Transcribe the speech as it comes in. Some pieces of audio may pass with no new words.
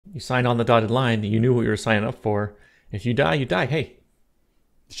You signed on the dotted line. You knew what you were signing up for. If you die, you die. Hey,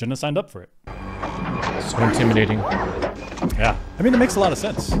 Shouldn't have signed up for it. so intimidating. Yeah, I mean, it makes a lot of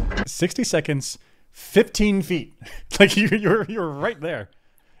sense. 60 seconds, 15 feet. Like you're right there,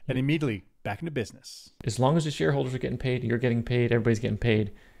 and immediately back into business. As long as the shareholders are getting paid, you're getting paid, everybody's getting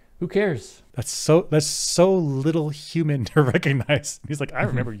paid. Who cares? That's so little human to recognize. He's like, I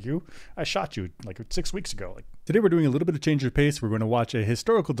remember you. I shot you like 6 weeks ago. Like, today we're doing a little bit of change of pace. We're going to watch a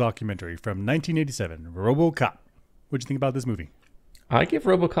historical documentary from 1987, Robocop. What'd you think about this movie? I give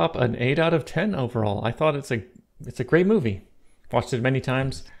Robocop an 8 out of 10 overall. I thought it's a great movie. Watched it many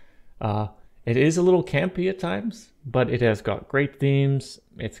times. It is a little campy at times, but it has got great themes.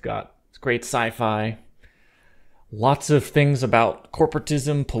 It's great sci-fi. Lots of things about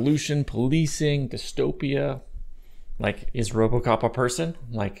corporatism, pollution, policing, dystopia. Like, is Robocop a person?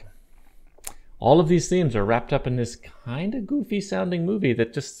 Like, all of these themes are wrapped up in this kind of goofy sounding movie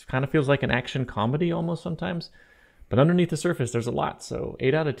that just kind of feels like an action comedy almost sometimes. But underneath the surface, there's a lot. So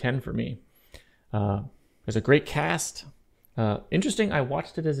 8 out of 10 for me. There's a great cast. Interesting, I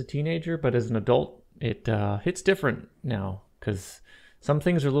watched it as a teenager, but as an adult, it hits different now. Because some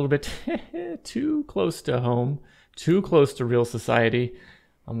things are a little bit too close to home. Too close to real society.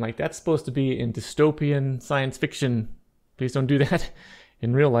 I'm like, that's supposed to be in dystopian science fiction. Please don't do that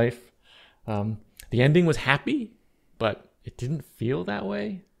in real life. The ending was happy, but it didn't feel that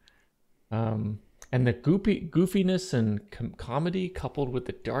way. And the goofiness and comedy coupled with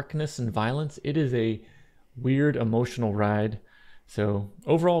the darkness and violence, it is a weird emotional ride. So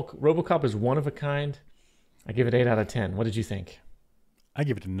overall, Robocop is one of a kind. I give it 8 out of 10. What did you think? I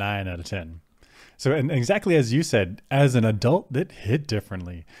give it a 9 out of 10. So, and exactly as you said, as an adult, it hit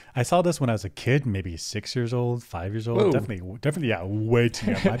differently. I saw this when I was a kid, maybe 6 years old, 5 years old. Whoa. Definitely, yeah, way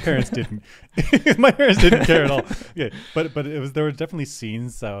too young. My parents didn't. My parents didn't care at all. Yeah, but there were definitely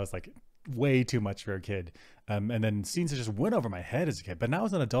scenes that I was like way too much for a kid, and then scenes that just went over my head as a kid. But now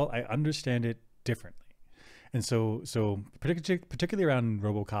as an adult, I understand it differently. And so particularly around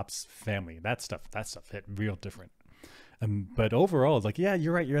RoboCop's family, that stuff hit real different. But overall, it's like, yeah,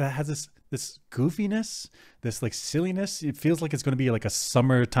 you're right. It has this goofiness, this like silliness. It feels like it's going to be like a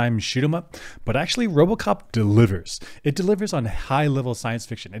summertime shoot 'em up. But actually, RoboCop delivers. It delivers on high level science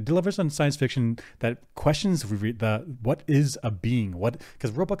fiction. It delivers on science fiction that questions what is a being. Because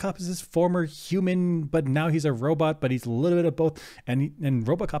RoboCop is this former human, but now he's a robot. But he's a little bit of both. And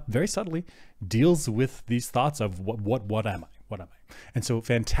RoboCop very subtly deals with these thoughts of what am I? What am I? And so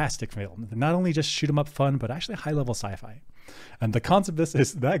fantastic film. Not only just shoot 'em up fun, but actually high level sci-fi. And the concept of this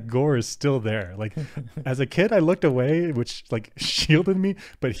is that gore is still there. Like as a kid, I looked away, which like shielded me.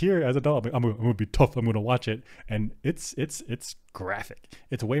 But here as an adult, I'm gonna be tough. I'm gonna watch it, and it's graphic.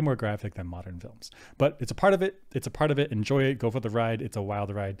 It's way more graphic than modern films. But it's a part of it. It's a part of it. Enjoy it. Go for the ride. It's a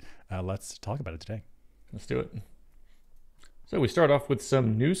wild ride. Let's talk about it today. Let's do it. So we start off with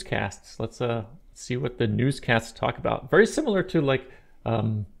some newscasts. Let's see what the newscasts talk about. Very similar to like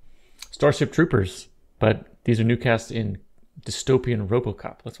Starship Troopers, but these are newscasts in dystopian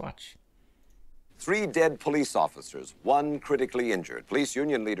Robocop. Let's watch. 3 dead police officers, 1 critically injured. Police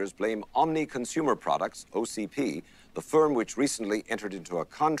union leaders blame Omni Consumer Products, OCP, the firm which recently entered into a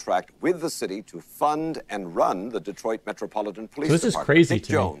contract with the city to fund and run the Detroit Metropolitan Police So this is Department. crazy Nick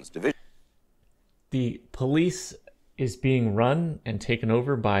to Jones, me. Division. The police is being run and taken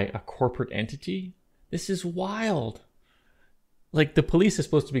over by a corporate entity. This is wild. Like, the police is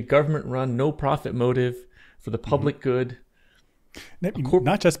supposed to be government run, no profit motive for the public good.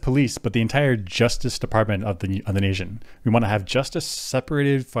 Not just police, but the entire justice department of the nation. We want to have justice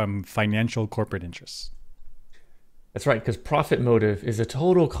separated from financial corporate interests. That's right, because profit motive is a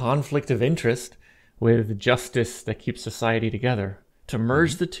total conflict of interest with justice that keeps society together. To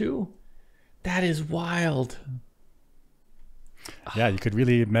merge the two, that is wild. Yeah, you could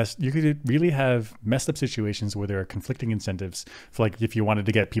really have messed up situations where there are conflicting incentives for, like, if you wanted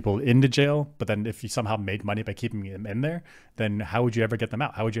to get people into jail, but then if you somehow made money by keeping them in there, then how would you ever get them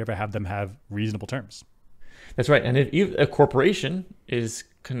out? How would you ever have them have reasonable terms? That's right. And if a corporation is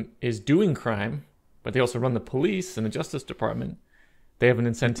doing crime, but they also run the police and the Justice Department, they have an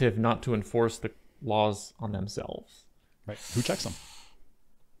incentive not to enforce the laws on themselves. Right. Who checks them?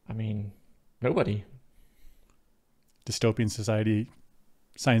 I mean, nobody. Dystopian society,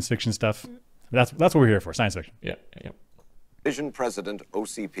 science fiction stuff. That's what we're here for, science fiction. Yeah. Division President,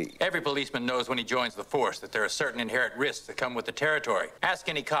 OCP. Every policeman knows when he joins the force that there are certain inherent risks that come with the territory. Ask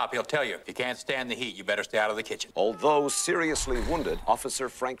any cop, he'll tell you. If you can't stand the heat, you better stay out of the kitchen. Although seriously wounded, Officer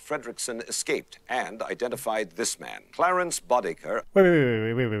Frank Fredrickson escaped and identified this man, Clarence Boddicker.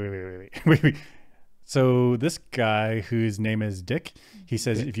 Wait. So this guy whose name is Dick, he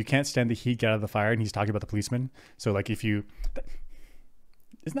says if you can't stand the heat, get out of the fire, and he's talking about the policeman. So like if you,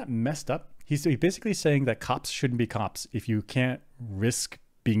 isn't that messed up? He's basically saying that cops shouldn't be cops if you can't risk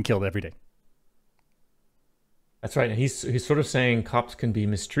being killed every day. That's right. He's sort of saying cops can be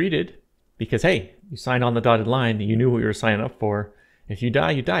mistreated because, hey, you signed on the dotted line. You knew what you were signing up for. If you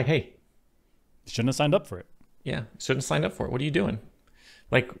die, you die. Hey. You shouldn't have signed up for it. Yeah, shouldn't have signed up for it. What are you doing?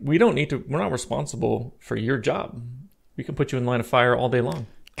 Like, we don't need to, we're not responsible for your job. We can put you in line of fire all day long.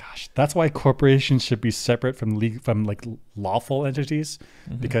 Gosh, that's why corporations should be separate from like lawful entities,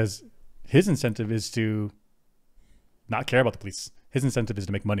 because his incentive is to not care about the police. His incentive is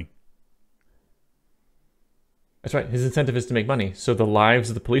to make money. That's right. His incentive is to make money. So the lives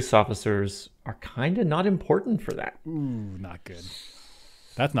of the police officers are kind of not important for that. Ooh, not good.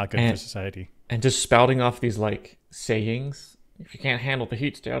 That's not good for society. And just spouting off these like sayings, if you can't handle the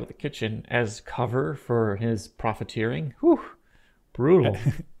heat, stay out of the kitchen, as cover for his profiteering. Whew, brutal.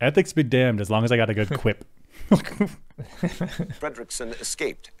 Ethics be damned, as long as I got a good quip. Fredrickson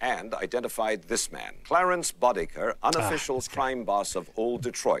escaped and identified this man, Clarence Boddicker, unofficial crime boss of Old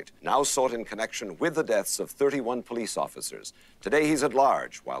Detroit, now sought in connection with the deaths of 31 police officers. Today he's at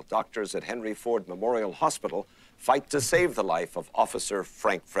large, while doctors at Henry Ford Memorial Hospital fight to save the life of Officer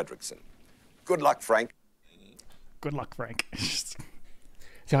Frank Fredrickson. Good luck, Frank. Good luck, Frank.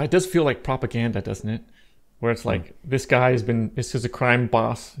 Yeah, it does feel like propaganda, doesn't it? Where it's like, this is a crime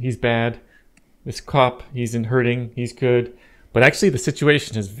boss, he's bad. This cop, he's in hurting, he's good. But actually the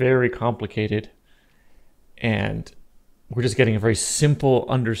situation is very complicated. And we're just getting a very simple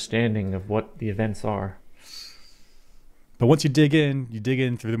understanding of what the events are. But once you dig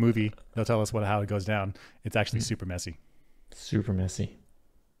in through the movie, they'll tell us how it goes down. It's actually super messy. Super messy.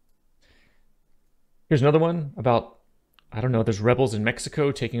 Here's another one about, I don't know, there's rebels in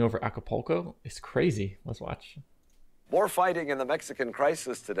Mexico taking over Acapulco. It's crazy. Let's watch. More fighting in the Mexican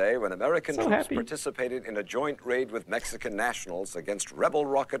crisis today when American troops participated in a joint raid with Mexican nationals against rebel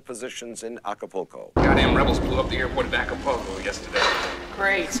rocket positions in Acapulco. Goddamn rebels blew up the airport at Acapulco yesterday.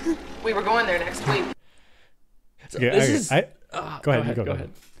 Great. We were going there next week. So yeah, go ahead. Go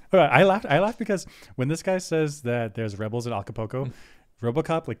ahead. Okay, I laughed because when this guy says that there's rebels in Acapulco,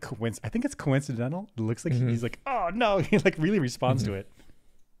 Robocop, like, I think it's coincidental. It looks like he's like, oh no, he like really responds to it.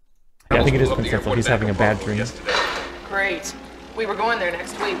 Yeah, I think it is coincidental. He's having a bad dream. Yesterday. Great. We were going there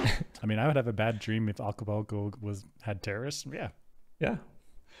next week. I mean, I would have a bad dream if Acapulco had terrorists. Yeah. Yeah.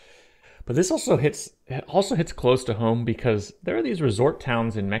 But this also hits close to home because there are these resort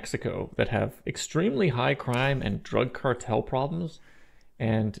towns in Mexico that have extremely high crime and drug cartel problems.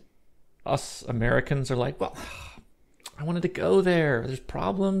 And us Americans are like, well, I wanted to go there. There's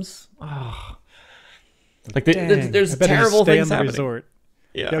problems. Oh. Like there's terrible things happening. Resort.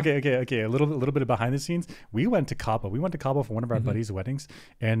 Yeah. Okay. A little bit of behind the scenes. We went to Cabo. For one of our buddies' weddings,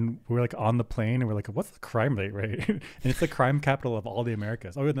 and we were like on the plane, and we're like, "What's the crime rate, right?" And it's the crime capital of all the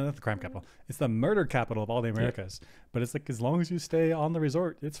Americas. Oh, not the crime capital. It's the murder capital of all the Americas. Yeah. But it's like as long as you stay on the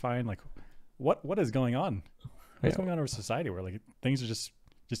resort, it's fine. Like, what is going on? What's going on in our society where like things are just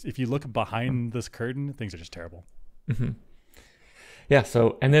if you look behind this curtain, things are just terrible. Mm-hmm. Yeah.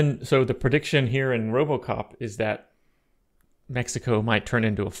 So the prediction here in Robocop is that Mexico might turn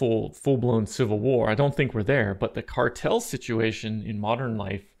into a full-blown civil war. I don't think we're there, but the cartel situation in modern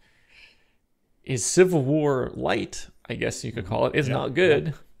life is civil war light, I guess you could call it. It's not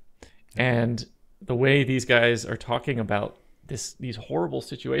good. Yeah. And the way these guys are talking about these horrible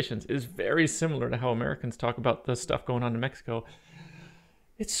situations is very similar to how Americans talk about the stuff going on in Mexico.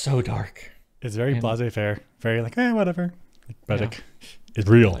 It's so dark. It's very laissez-faire, very like, whatever. But like, it's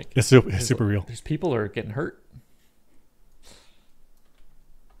real. Like, it's super real. There's people are getting hurt.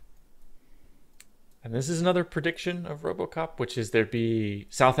 And this is another prediction of Robocop, which is there'd be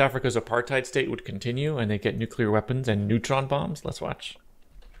South Africa's apartheid state would continue and they get nuclear weapons and neutron bombs. Let's watch.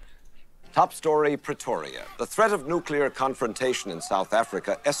 Top story, Pretoria. The threat of nuclear confrontation in South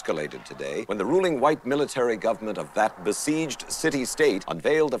Africa escalated today when the ruling white military government of that besieged city-state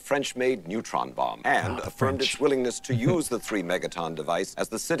unveiled a French-made neutron bomb and affirmed its willingness to use the 3-megaton device as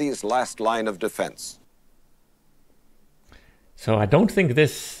the city's last line of defense. So I don't think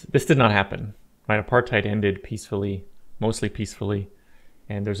this did not happen. Right, apartheid ended peacefully, mostly peacefully,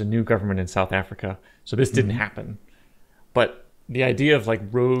 and there's a new government in South Africa. So this didn't happen. But the idea of like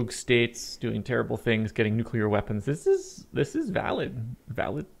rogue states doing terrible things, getting nuclear weapons, this is valid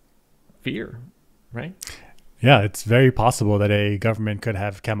fear, right? Yeah, it's very possible that a government could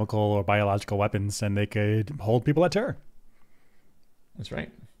have chemical or biological weapons and they could hold people at terror. That's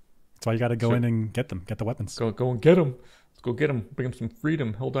right. That's why you got to go in and get the weapons. Go and get them. Let's go get them. Bring them some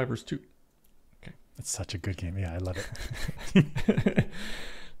freedom. Helldivers too. Okay. It's such a good game. Yeah, I love it.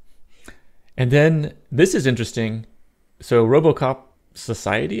 And then this is interesting. So Robocop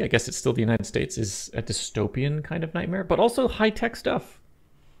society, I guess it's still the United States, is a dystopian kind of nightmare, but also high-tech stuff.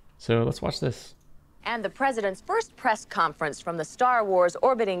 So let's watch this. And the president's first press conference from the Star Wars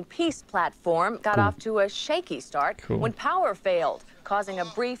orbiting peace platform got off to a shaky start when power failed, causing a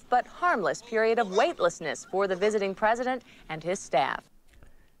brief but harmless period of weightlessness for the visiting president and his staff.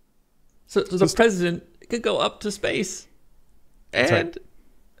 So the president could go up to space, and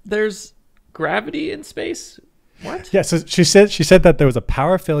there's gravity in space. What? Yeah, so she said that there was a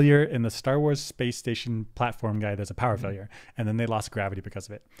power failure in the Star Wars space station platform guy. There's a power failure, and then they lost gravity because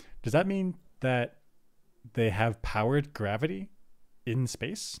of it. Does that mean that they have powered gravity in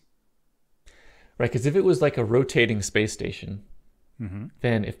space? Right, because if it was like a rotating space station,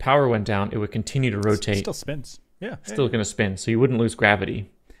 then if power went down, it would continue to rotate. It still spins. Yeah. Still going to spin, so you wouldn't lose gravity.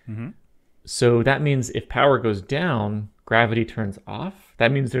 So that means if power goes down, gravity turns off.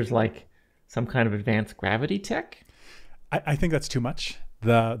 That means there's like some kind of advanced gravity tech. I think that's too much.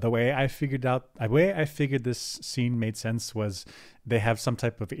 The way I figured this scene made sense was they have some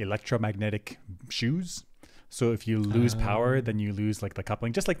type of electromagnetic shoes. So if you lose power, then you lose like the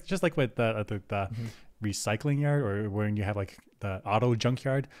coupling, just like with the recycling yard, or when you have like the auto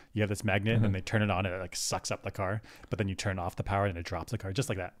junkyard, you have this magnet and then they turn it on and it like sucks up the car, but then you turn off the power and it drops the car, just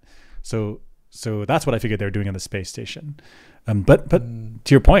like that. So that's what I figured they were doing on the space station. But to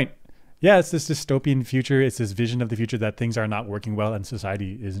your point, yeah, it's this dystopian future. It's this vision of the future that things are not working well and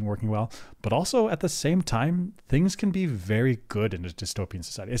society isn't working well. But also at the same time, things can be very good in a dystopian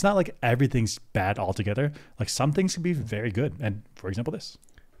society. It's not like everything's bad altogether. Like some things can be very good. And for example, this.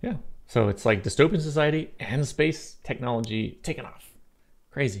 Yeah. So it's like dystopian society and space technology taking off.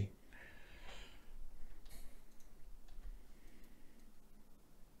 Crazy.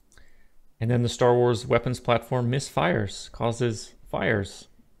 And then the Star Wars weapons platform misfires, causes fires.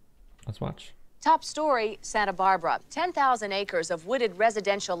 Let's watch. Top story, Santa Barbara. 10,000 acres of wooded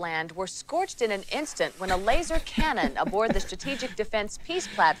residential land were scorched in an instant when a laser cannon aboard the Strategic Defense Peace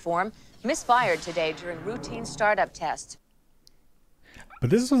Platform misfired today during routine startup tests. But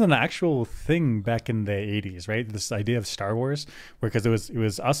this was an actual thing back in the 80s, right? This idea of Star Wars, because it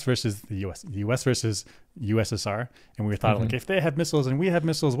was us versus the US versus USSR, and we thought like, if they have missiles and we have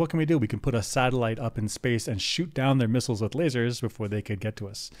missiles, what can we do? We can put a satellite up in space and shoot down their missiles with lasers before they could get to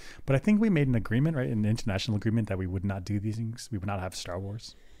us. But I think we made an agreement, right, an international agreement, that we would not do these things. We would not have Star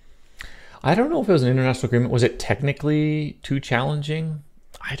Wars. I don't know if it was an international agreement. Was it technically too challenging?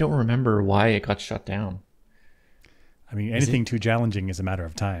 I don't remember why it got shut down. I mean, anything too challenging is a matter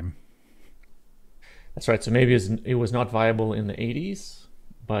of time. That's right. So maybe it was not viable in the 80s,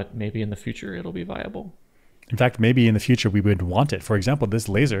 but maybe in the future it'll be viable. In fact, maybe in the future we would want it. For example, this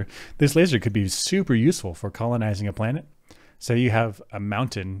laser could be super useful for colonizing a planet. Say you have a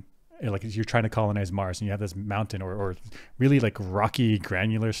mountain, like you're trying to colonize Mars, and you have this mountain or really like rocky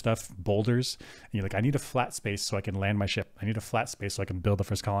granular stuff, boulders, and you're like, I need a flat space so I can land my ship. I need a flat space so I can build the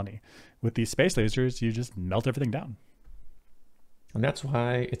first colony. With these space lasers, you just melt everything down. And that's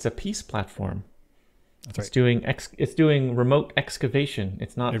why it's a peace platform. That's right. It's doing remote excavation.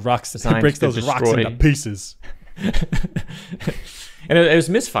 It's not. It breaks those rocks into pieces. And it was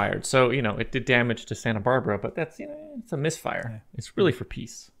misfired, so it did damage to Santa Barbara. But that's it's a misfire. Yeah. It's really for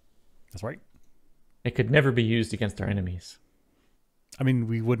peace. That's right. It could never be used against our enemies. I mean,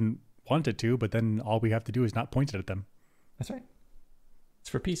 we wouldn't want it to, but then all we have to do is not point it at them. That's right. It's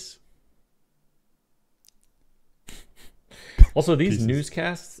for peace. Also, these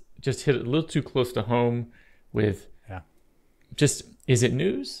newscasts just hit a little too close to home with just, is it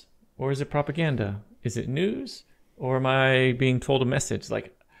news or is it propaganda? Is it news or am I being told a message?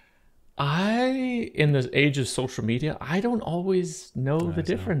 Like, in the age of social media, I don't always know the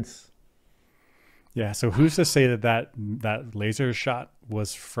difference. Yeah, so who's to say that laser shot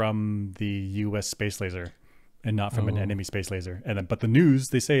was from the U.S. space laser and not from an enemy space laser? But the news,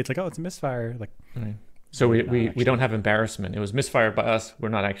 they say it's like, oh, it's a misfire. Like, right. So we don't have embarrassment. It was misfired by us. We're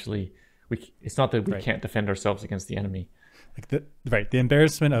not actually. It's not that we can't defend ourselves against the enemy. Like the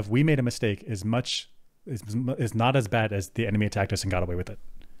embarrassment of we made a mistake is not as bad as the enemy attacked us and got away with it.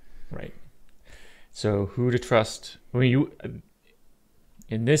 Right. So who to trust? I mean,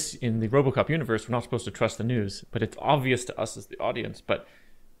 in the Robocop universe, we're not supposed to trust the news, but it's obvious to us as the audience. But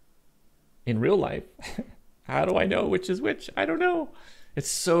in real life, how do I know which is which? I don't know. It's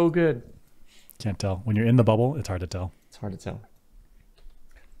so good. Can't tell. When you're in the bubble, it's hard to tell. It's hard to tell.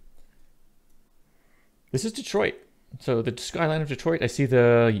 This is Detroit. So the skyline of Detroit. I see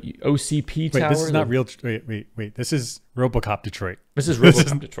the OCP Wait, tower. this is not real. Wait. This is RoboCop Detroit. This is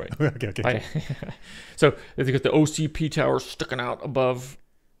RoboCop Detroit. Okay. So they got the OCP tower sticking out above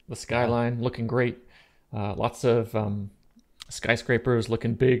the skyline, looking great. Lots of skyscrapers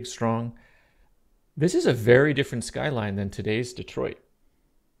looking big, strong. This is a very different skyline than today's Detroit.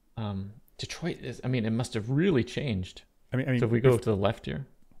 Detroit is, I mean, it must have really changed. I mean, so if we go to the left here,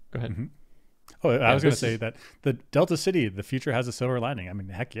 go ahead. Mm-hmm. Oh, I was going to say that the Delta City, the future has a silver lining. I mean,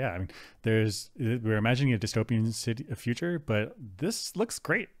 heck yeah. I mean, we're imagining a dystopian city, a future, but this looks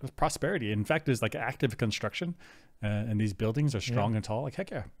great with prosperity. In fact, there's like active construction, and these buildings are strong and tall. Like,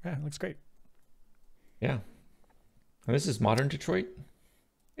 heck yeah. Yeah, it looks great. Yeah. And this is modern Detroit.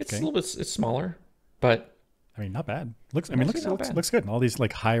 It's a little bit, it's smaller, but I mean, not bad. Looks good. All these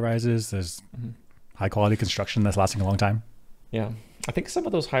like high rises, there's high quality construction that's lasting a long time. Yeah. I think some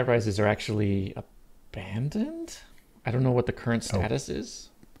of those high rises are actually abandoned. I don't know what the current status is.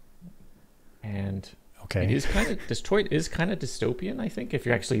 And it is kind of, Detroit is kind of dystopian, I think. If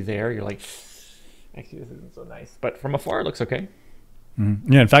you're actually there, you're like, actually, this isn't so nice. But from afar, it looks okay.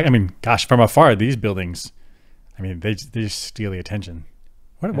 Mm-hmm. Yeah, in fact, I mean, gosh, from afar, these buildings, I mean, they just steal the attention.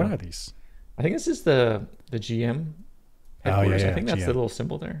 What are these? I think this is the GM headquarters. I think that's GM. the little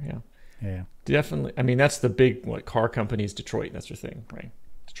symbol there. Yeah. Yeah. Definitely. I mean, that's the big car companies, Detroit. That's their thing, right?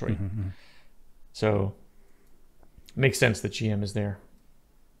 Detroit. So it makes sense that GM is there.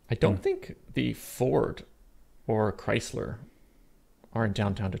 I don't think the Ford or Chrysler are in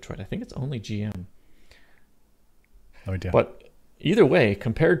downtown Detroit. I think it's only GM. No idea. But either way,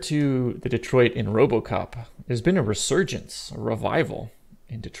 compared to the Detroit in Robocop, there's been a resurgence, a revival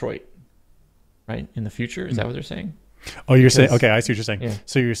in Detroit, right? In the future, is that what they're saying? Oh, you're saying, okay, I see what you're saying. Yeah.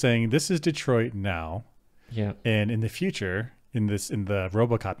 So you're saying this is Detroit now. Yeah. And in the future, in the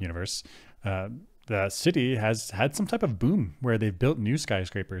RoboCop universe, the city has had some type of boom where they've built new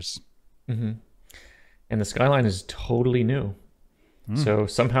skyscrapers. And the skyline is totally new. So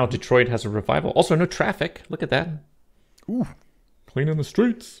somehow Detroit has a revival. Also, no traffic. Look at that. Ooh. Cleaning the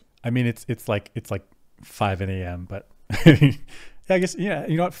streets. I mean, it's like 5 a.m., but yeah, I guess, yeah,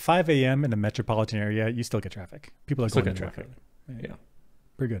 you know what? 5 a.m. in a metropolitan area, you still get traffic. People are Still going get to work. traffic. Yeah.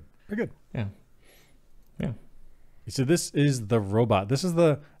 Pretty good. Pretty good. Yeah. Yeah. So this is the robot. This is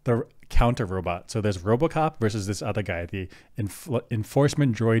the counter robot. So there's Robocop versus this other guy, the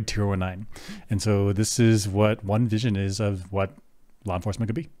enforcement droid 209. And so this is what one vision is of what law enforcement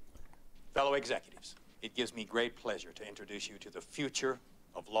could be. Fellow executives, it gives me great pleasure to introduce you to the future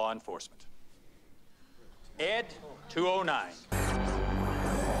of law enforcement. Ed 209.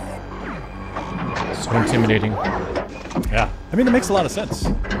 So intimidating. Yeah. I mean, it makes a lot of sense.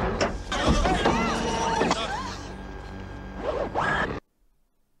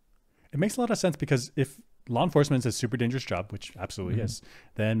 It makes a lot of sense because if law enforcement is a super dangerous job, which absolutely is,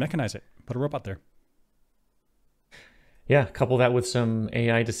 then mechanize it. Put a robot there. Yeah, couple that with some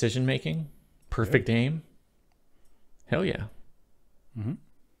AI decision making, perfect aim. Hell yeah.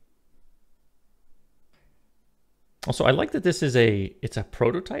 Also, I like that this is it's a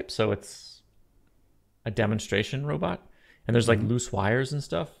prototype, so it's a demonstration robot, and there's like loose wires and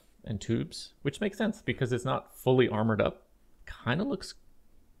stuff and tubes, which makes sense because it's not fully armored up. Kind of looks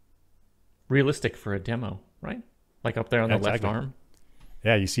realistic for a demo, right? Like up there on the left arm.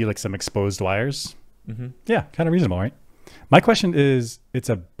 Yeah, you see like some exposed wires. Yeah, kind of reasonable, right? My question is, it's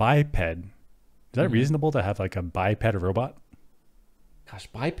a biped. Is that reasonable to have like a biped robot? Gosh,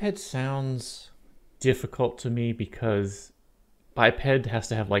 biped sounds difficult to me because biped has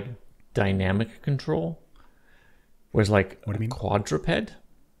to have like dynamic control, whereas like what do you mean? Quadruped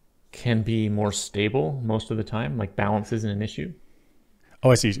can be more stable most of the time. Like balance isn't an issue.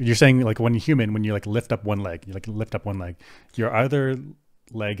 Oh, I see. You're saying like when you like lift up one leg, your other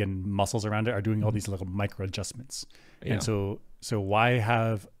leg and muscles around it are doing all these little micro adjustments. Yeah. And so why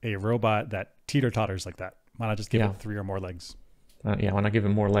have a robot that teeter-totters like that? Why not just give it 3 or more legs? Why not give it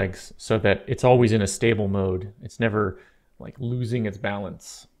more legs so that it's always in a stable mode? It's never like losing its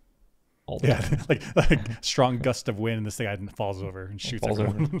balance all the time. like strong gust of wind and this thing falls over and shoots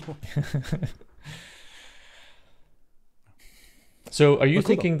everyone. So are you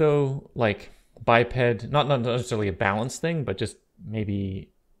thinking though, like biped, not necessarily a balance thing, but just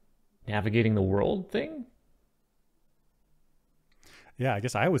maybe navigating the world thing? Yeah, I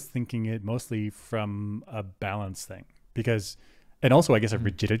guess I was thinking it mostly from a balance thing and also I guess a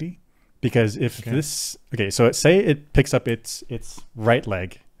rigidity, because if so say it picks up its right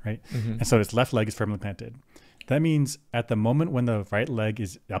leg, right? And so its left leg is firmly planted. That means at the moment when the right leg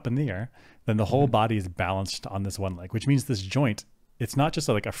is up in the air, then the whole body is balanced on this one leg, which means this joint it's not just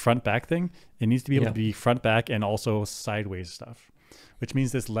like a front back thing. It needs to be able to be front back and also sideways stuff, which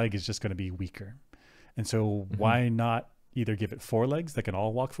means this leg is just going to be weaker. And so why not either give it 4 legs that can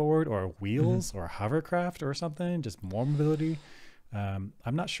all walk forward, or wheels or hovercraft or something, just more mobility. I'm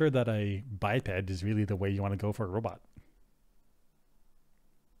not sure that a biped is really the way you want to go for a robot.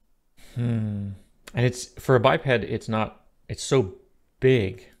 And it's for a biped, it's so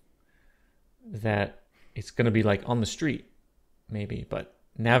big that it's going to be like on the street maybe, but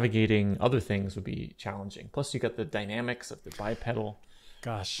navigating other things would be challenging. Plus you got the dynamics of the bipedal.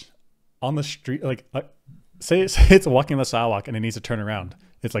 Gosh, on the street, like say it's walking the sidewalk and it needs to turn around.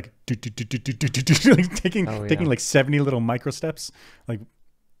 It's like, like taking like 70 little micro steps. Like,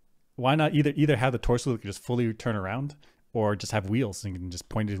 why not either have the torso that can just fully turn around, or just have wheels and you can just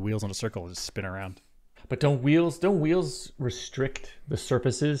point his wheels on a circle and just spin around. But don't wheels restrict the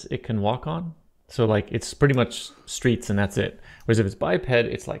surfaces it can walk on? So like it's pretty much streets and that's it. Whereas if it's biped,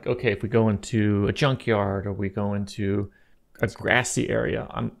 it's like, okay, if we go into a junkyard or we go into a grassy area,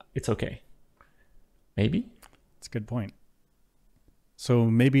 it's okay. Maybe? That's a good point. So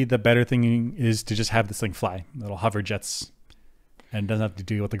maybe the better thing is to just have this thing fly, little hover jets, and doesn't have to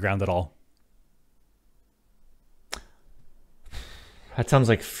deal with the ground at all. That sounds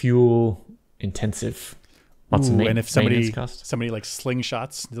like fuel intensive. Lots of and if somebody cost. like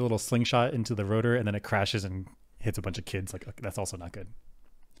slingshots the little slingshot into the rotor and then it crashes and hits a bunch of kids, like that's also not good.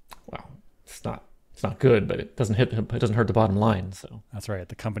 Wow, it's not good, but it doesn't hurt the bottom line. So that's right.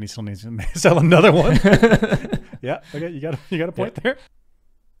 The company still needs to sell another one. Yeah, okay, you got a point there.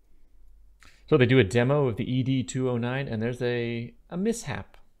 So they do a demo of the ED209, and there's a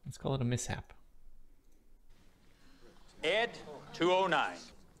mishap. Let's call it a mishap. Ed 209.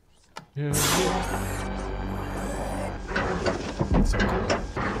 So cool.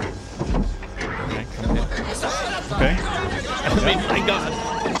 Okay. I mean, my God,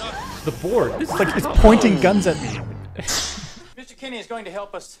 the board. It's like it's pointing guns at me. Mr. Kinney is going to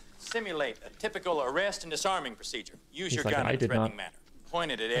help us simulate a typical arrest and disarming procedure. Use your like, gun I in a did threatening not- manner.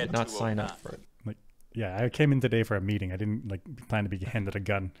 Point it at Ed 209. Not sign up for it. Like, yeah, I came in today for a meeting. I didn't like plan to be handed a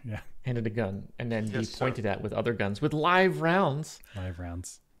gun. Yeah, Handed a gun and then be Yes, sir. pointed at with other guns with live rounds. live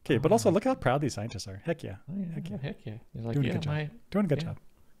rounds. Okay, but also look how proud these scientists are. Heck yeah, Oh, yeah, heck yeah. You're like, doing a yeah, good job. my Doing a good yeah. job.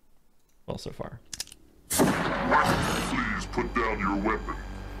 Well, so far. Please put down your weapon.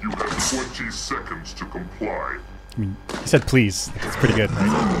 You have 20 seconds to comply. I mean, he said please. It's pretty good,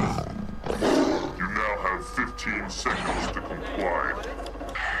 right? You now have 15 seconds to comply.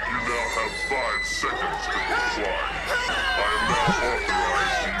 You now have 5 seconds to comply. I am now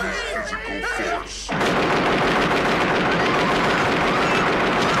authorized to use physical force.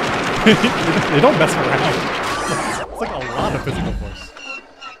 They don't mess around. It's like a lot of physical force.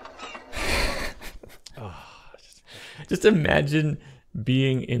 Just imagine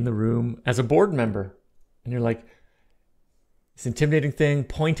being in the room as a board member and you're like, this intimidating thing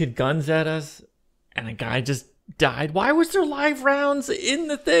pointed guns at us and a guy just died. Why was there live rounds in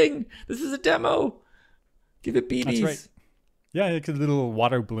the thing? This is a demo. Give it BBs. That's right. Yeah, it's a little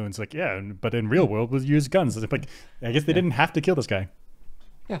water balloons. Like, yeah, but in real world, we'll use guns. It's like, I guess they didn't have to kill this guy.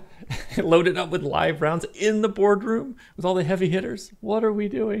 Yeah. Loaded up with live rounds in the boardroom with all the heavy hitters. What are we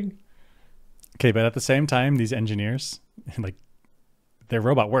doing? Okay, but at the same time, these engineers, like, their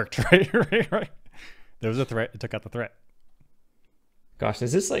robot worked, right? right. There was a threat. It took out the threat. Gosh,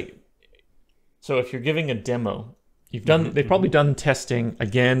 is this like... So if you're giving a demo, they've probably done testing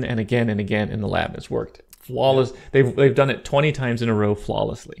again and again and again in the lab. It's worked. Flawless. They've done it 20 times in a row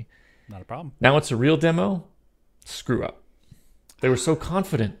flawlessly. Not a problem. Now it's a real demo. Screw up. They were so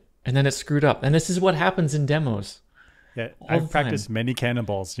confident, and then it screwed up. And this is what happens in demos. Yeah, the I've practiced many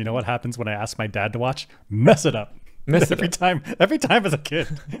cannonballs. You know what happens when I ask my dad to watch? Mess it up. Every time as a kid.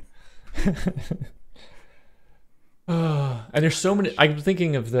 And there's so many. I'm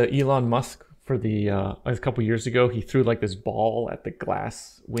thinking of the Elon Musk for the a couple years ago. He threw like this ball at the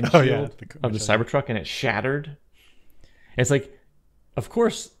glass windshield of the Cybertruck, and it shattered. It's like, of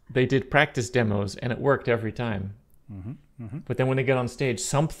course they did practice demos, and it worked every time. But then when they got on stage,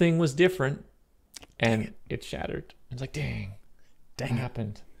 something was different, and it shattered. It's like, dang, what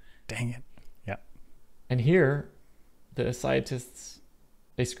happened? Dang it. Yeah. And here, the scientists,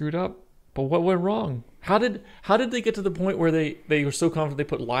 they screwed up. But what went wrong? How did they get to the point where they were so confident they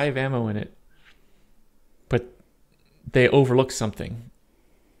put live ammo in it, but they overlooked something?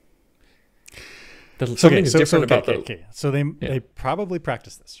 Something is different about the... Okay. So they probably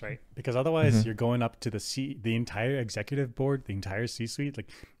practiced this, right? Because otherwise you're going up to the entire executive board, the entire C-suite. Like,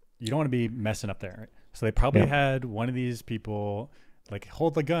 you don't want to be messing up there, right? So they probably had one of these people like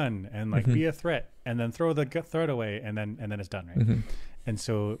hold the gun and like be a threat, and then throw the threat away, and then it's done, right? And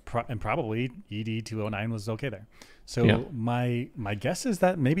so probably ED 209 was okay there. So my guess is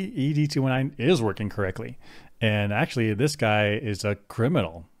that maybe ED 209 is working correctly, and actually this guy is a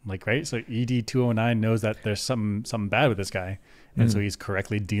criminal, like, right? So ED 209 knows that there's something bad with this guy, and so he's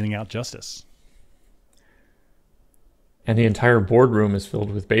correctly dealing out justice. And the entire boardroom is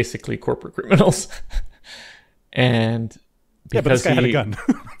filled with basically corporate criminals. And but this guy had a gun.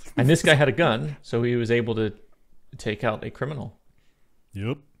 And this guy had a gun, so he was able to take out a criminal.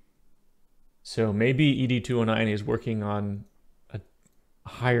 Yep. So maybe ED 209 is working on a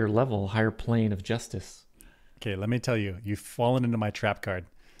higher level, higher plane of justice. Okay, let me tell you, you've fallen into my trap card.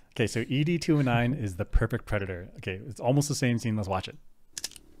 Okay, so ED 209 is the perfect predator. Okay, it's almost the same scene. Let's watch it.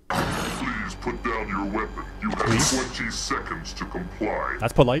 Please put down your weapon. You have 20 seconds to comply.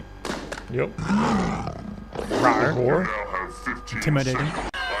 That's polite. Yep. Rawr. You now have 15 Intimidating. seconds.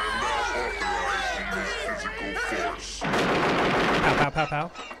 I am now authorized to use physical force. Pow, pow, pow,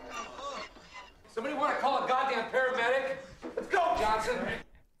 pow. Somebody want to call a goddamn paramedic? Let's go, Johnson.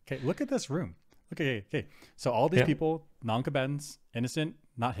 Okay, look at this room. Okay. So all these people, non-combatants, innocent,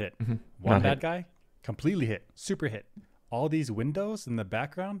 not hit. One Not bad hit. guy, completely hit, super hit. All these windows in the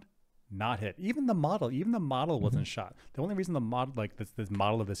background, not hit. Even the model wasn't shot. The only reason the model, like this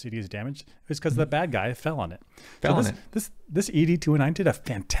model of the city is damaged is because the bad guy fell on it. This ED 209 did a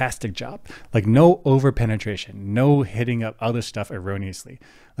fantastic job. Like no over penetration, no hitting up other stuff erroneously.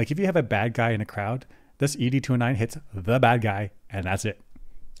 Like if you have a bad guy in a crowd, this ED 209 hits the bad guy, and that's it.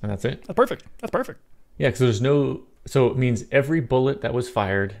 And that's it. That's perfect. That's perfect. Yeah, because there's no... So it means every bullet that was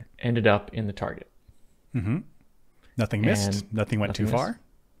fired ended up in the target. Nothing missed. Nothing went too far.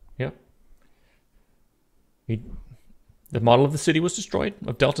 Yep. The model of the city was destroyed,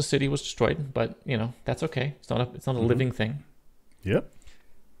 of Delta City was destroyed, but, you know, that's okay. It's not a living thing. Yep.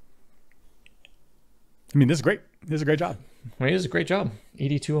 I mean, this is great. This is a great job. I mean, it is a great job.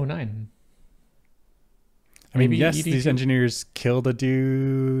 ED 209. I mean, Maybe yes, ED2 these engineers killed a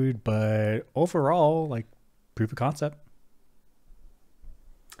dude, but overall, like, proof of concept.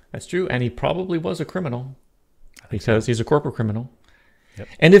 That's true. And he probably was a criminal because he's a corporate criminal. Yep.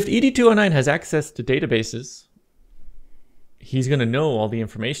 And if ED 209 has access to databases, he's going to know all the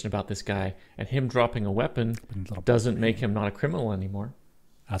information about this guy, and him dropping a weapon doesn't make him not a criminal anymore.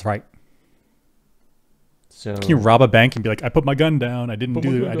 That's right. So Can you rob a bank and be like, I put my gun down. I didn't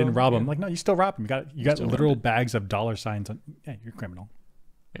rob him. Yeah. Like, no, you still rob him. You got still literal robbed bags of dollar signs on. Yeah, you're a criminal.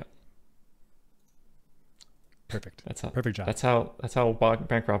 Yeah. Perfect. That's how. Perfect job. That's how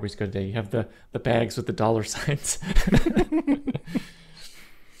bank robberies go today. You have the bags with the dollar signs.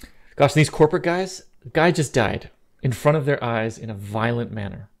 Gosh, these corporate guys. The guy just died in front of their eyes in a violent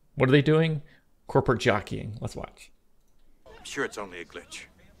manner. What are they doing? Corporate jockeying. Let's watch. I'm sure it's only a glitch,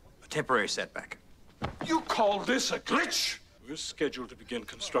 a temporary setback. You call this a glitch? We're scheduled to begin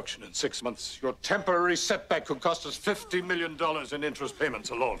construction in 6 months. Your temporary setback could cost us $50 million in interest payments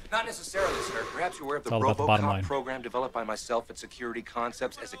alone. Not necessarily, sir. Perhaps you're aware of the all about the bottom Robocop line. program developed by myself at Security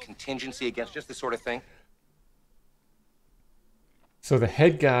Concepts as a contingency against just this sort of thing. So the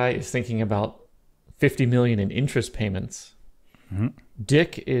head guy is thinking about $50 million in interest payments.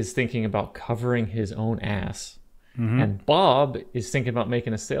 Dick is thinking about covering his own ass. And Bob is thinking about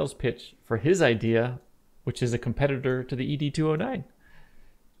making a sales pitch for his idea, which is a competitor to the ED 209.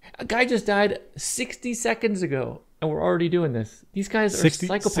 A guy just died 60 seconds ago, and we're already doing this. These guys are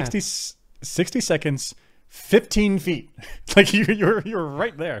psychopaths. 60 seconds, 15 feet. Like you're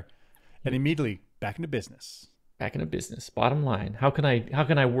right there. And immediately back into business. Back into business. Bottom line, how can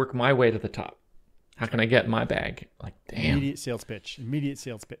I work my way to the top? How can I get my bag? Like, damn. Immediate sales pitch.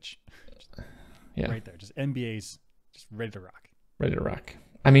 Yeah. Right there. Just MBAs, just ready to rock. Ready to rock.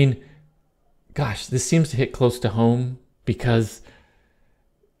 I mean, gosh, this seems to hit close to home because,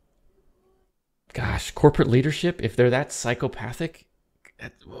 gosh, corporate leadership, if they're that psychopathic,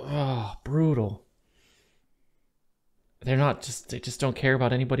 brutal. They just don't care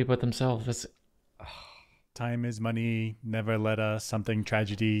about anybody but themselves. Time is money. Never let something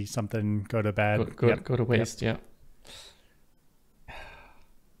tragedy, something go to bad. Go to waste. Yep. Yeah.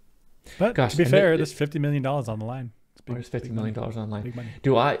 But gosh, to be fair, there's $50 million on the line. There's $50 million on the line. Big money.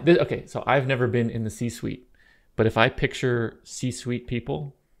 Okay, so I've never been in the C-suite, but if I picture C-suite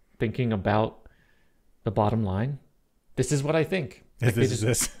people thinking about the bottom line, this is what I think. Like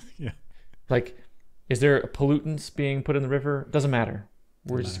Yeah. Like, is there pollutants being put in the river? Doesn't matter.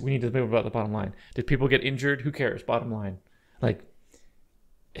 We need to think about the bottom line. Did people get injured? Who cares? Bottom line. Like,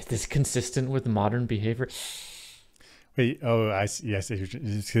 is this consistent with modern behavior? Wait, oh, I see. Yes, this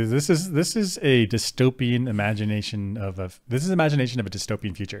is a dystopian imagination of a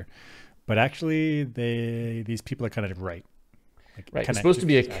dystopian future, but actually, these people are kind of right. Like, right, it's supposed to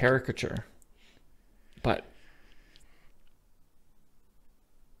be a caricature, but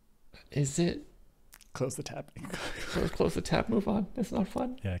is it? Close the tab. Close the tab. Move on. It's not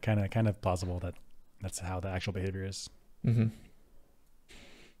fun. Yeah, kind of plausible that that's how the actual behavior is. Mm-hmm.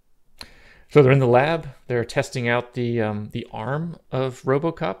 So they're in the lab. They're testing out the arm of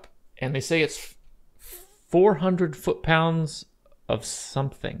Robocop, and they say it's 400 foot-pounds of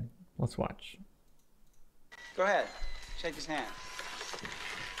something. Let's watch. Go ahead. Shake his hand.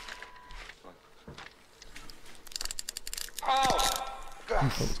 Oh!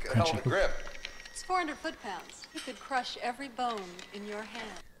 God, he's got a hell of a grip. It's 400 foot-pounds. You could crush every bone in your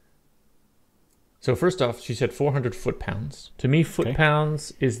hand. So first off, she said 400 foot-pounds. To me,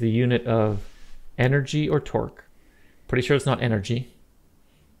 foot-pounds is the unit of energy or torque. Pretty sure it's not energy.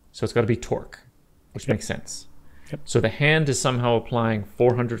 So it's got to be torque, which makes sense. Yep. So the hand is somehow applying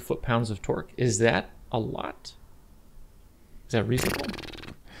 400 foot-pounds of torque. Is that a lot? Is that reasonable?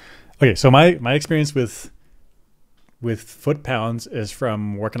 Okay, so my experience with foot-pounds is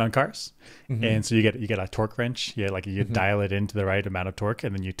from working on cars. Mm-hmm. And so you get a torque wrench. You dial it into the right amount of torque,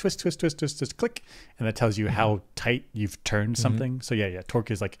 and then you twist, click, and that tells you how tight you've turned something. So yeah, torque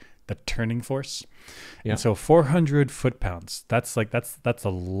is like the turning force. Yeah. And so 400 foot-pounds, that's a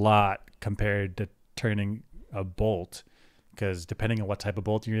lot compared to turning a bolt, because depending on what type of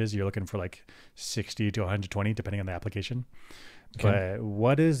bolt it is, you're looking for like 60 to 120 depending on the application. Okay. But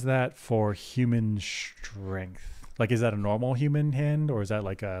what is that for human strength? Like, is that a normal human hand, or is that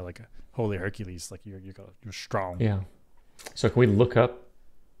like a holy Hercules? Like you're strong. Yeah. So can we look up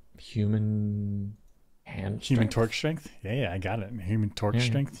human hand? Human strength? torque strength? Yeah, I got it. Human torque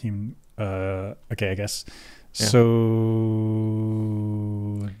strength. Human. Okay, I guess. Yeah. So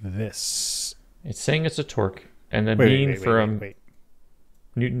this. It's saying it's a torque, and then wait.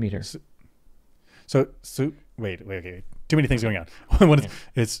 Newton meter. So wait. Okay. Too many things going on.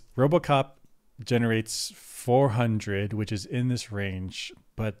 It's Robocop generates 400, which is in this range,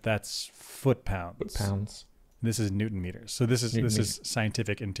 but that's foot-pounds. Foot-pounds. This is Newton meters. So this is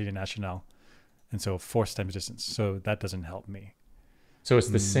scientific international, and so force times distance. So that doesn't help me. So it's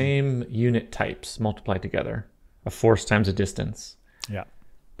the same unit types multiplied together, a force times a distance. Yeah.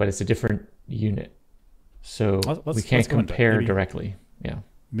 But it's a different unit. So we can't compare directly. Yeah.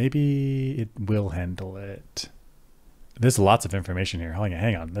 Maybe it will handle it. There's lots of information here.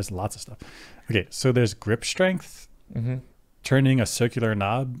 Hang on. There's lots of stuff. Okay, so there's grip strength, turning a circular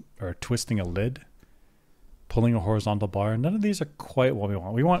knob or twisting a lid, pulling a horizontal bar. None of these are quite what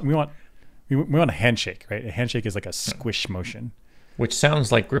we want. We want a handshake, right? A handshake is like a squish motion, which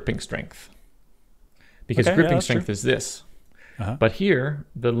sounds like gripping strength, because gripping strength is this. But here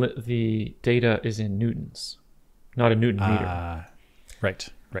the data is in newtons, not a Newton meter. Right.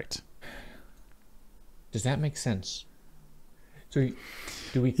 Does that make sense? So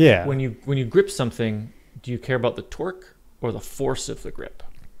do we? Yeah. When you grip something, do you care about the torque or the force of the grip?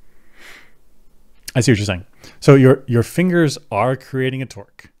 I see what you're saying. So your fingers are creating a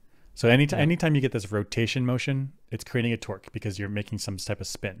torque. So anytime you get this rotation motion, it's creating a torque because you're making some type of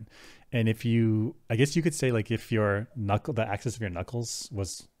spin. And I guess you could say, like, if your the axis of your knuckles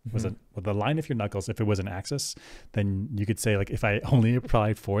was the line of your knuckles, if it was an axis, then you could say, like, if I only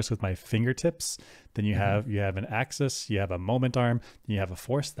applied force with my fingertips, then you have an axis, you have a moment arm, you have a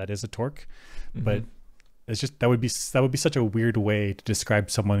force, that is a torque. But it's just that would be such a weird way to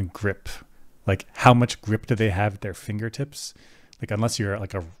describe someone's grip. Like, how much grip do they have at their fingertips? Like, unless you're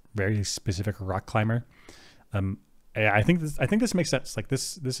like a very specific rock climber. I think this makes sense. Like,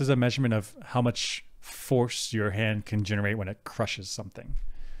 this is a measurement of how much force your hand can generate when it crushes something.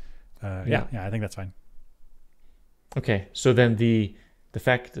 Yeah, I think that's fine. Okay, so then the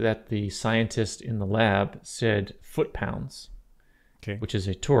fact that the scientist in the lab said foot-pounds, which is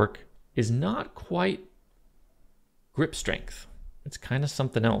a torque, is not quite grip strength. It's kind of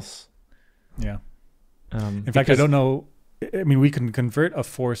something else. Yeah. In fact, I don't know. I mean, we can convert a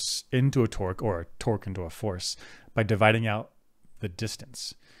force into a torque or a torque into a force by dividing out the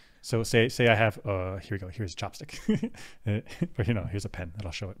distance. So say I have, here we go, here's a chopstick. But here's a pen that'll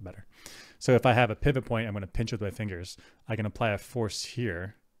show it better. So if I have a pivot point, I'm going to pinch with my fingers. I can apply a force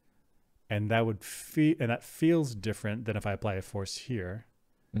here, and that feels different than if I apply a force here.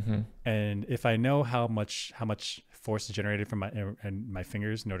 And if I know how much force is generated from my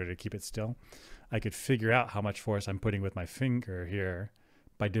fingers in order to keep it still, I could figure out how much force I'm putting with my finger here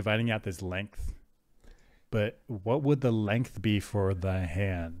by dividing out this length. But what would the length be for the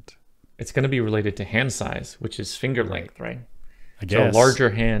hand? it's going to be related to hand size, which is finger length, right? I guess. So a larger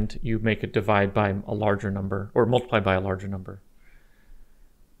hand, you make it divide by a larger number or multiply by a larger number.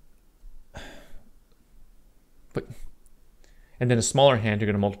 And then a smaller hand, you're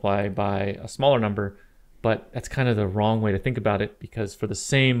going to multiply by a smaller number, but that's kind of the wrong way to think about it, because for the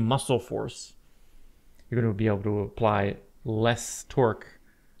same muscle force, you're going to be able to apply less torque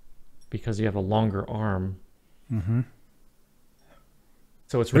because you have a longer arm. Mm-hmm.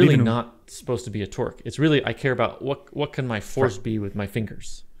 So it's really not supposed to be a torque. It's really, I care about what can my force be with my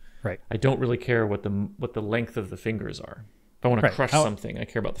fingers. Right. I don't really care what the length of the fingers are. If I want to crush something, I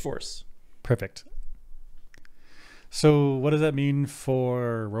care about the force. Perfect. So what does that mean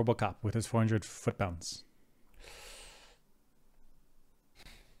for Robocop with his 400 foot-pounds?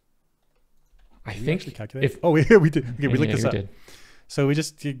 I think if we did. Okay, we looked this up. So we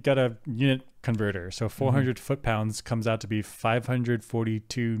just got a unit converter. So 400 foot-pounds comes out to be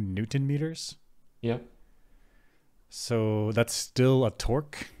 542 Newton meters. Yep. So that's still a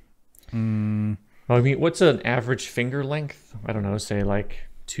torque. Well, I mean, what's an average finger length? I don't know, say like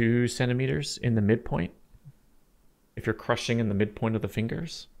 2 centimeters in the midpoint. If you're crushing in the midpoint of the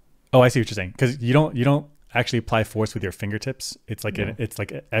fingers. Oh, I see what you're saying. Because you don't actually apply force with your fingertips. It's like it's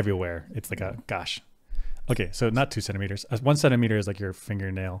like everywhere. It's like a gosh. Okay, so not 2 centimeters. 1 centimeter is like your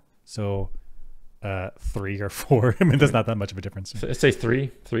fingernail. So 3 or 4. I mean, there's not that much of a difference. So let's say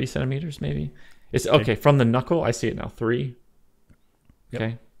 3 centimeters maybe. It's okay from the knuckle. I see it now. 3. Yep.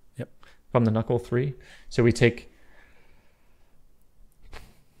 Okay. Yep. From the knuckle, 3. So we take.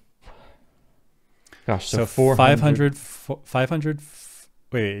 Gosh, so 500.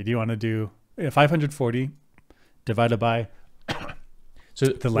 Wait, do you want to do 540 divided by so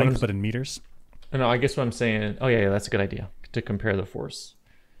the length, but in meters? No, I guess what I'm saying. Oh yeah, that's a good idea to compare the force.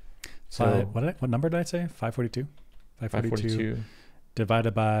 So what number did I say? 542. 542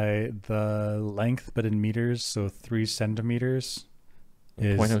 divided by the length, but in meters. So 3 centimeters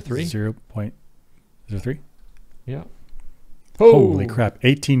is 0.03. 0.03. Yeah. Holy crap!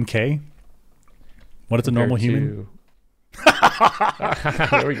 18K. What is a normal human? There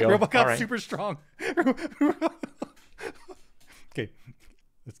we go. Robocop's super strong. Okay,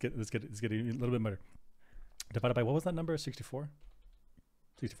 let's get a little bit better. Divided by what was that number? 64.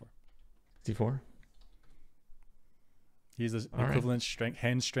 64. 64. He's the equivalent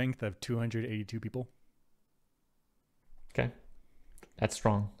hand strength of 282 people. Okay, that's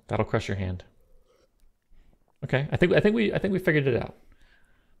strong. That'll crush your hand. Okay, I think we figured it out.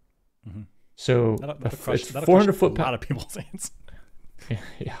 Mm-hmm. So it's 400 foot-pounds. A lot of people's hands.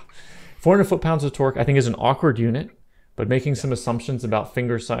 Yeah, 400 foot-pounds of torque I think is an awkward unit, but making some assumptions about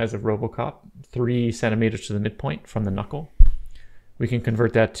finger size of Robocop, 3 centimeters to the midpoint from the knuckle, we can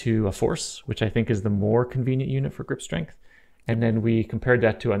convert that to a force, which I think is the more convenient unit for grip strength. And then we compared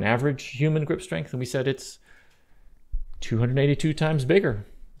that to an average human grip strength, and we said it's 282 times bigger.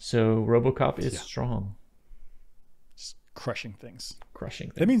 So Robocop is strong. Crushing things.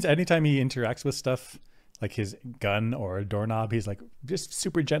 That means anytime he interacts with stuff like his gun or a doorknob, he's like just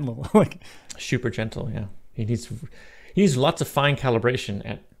super gentle. Like super gentle, yeah. He needs lots of fine calibration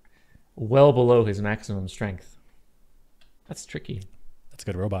at well below his maximum strength. That's tricky. That's a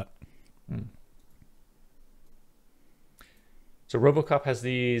good robot. So Robocop has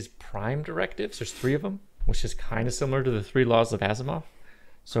these prime directives. There's 3 of them, which is kind of similar to the 3 laws of Asimov.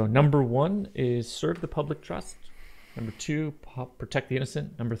 So number 1 is serve the public trust. Number 2, protect the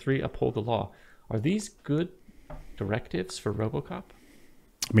innocent. Number 3, uphold the law. Are these good directives for Robocop?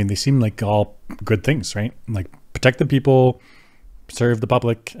 I mean, they seem like all good things, right? Like protect the people, serve the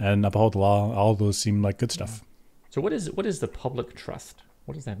public, and uphold the law. All those seem like good stuff. So what is the public trust?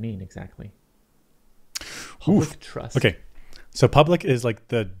 What does that mean exactly? Public trust. Okay. So public is like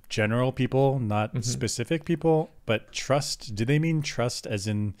the general people, not specific people, but trust. Do they mean trust as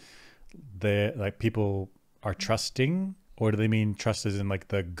in the like people are trusting, or do they mean trust as in like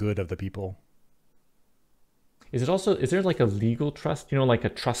the good of the people? Is there like a legal trust, like a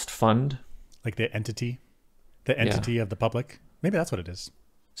trust fund? Like the entity of the public? Maybe that's what it is.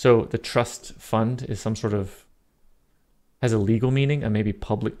 So the trust fund is some sort of, has a legal meaning, and maybe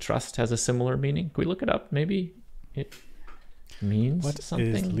public trust has a similar meaning. Can we look it up? Maybe it means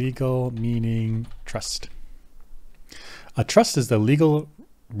something. What is legal meaning trust? A trust is the legal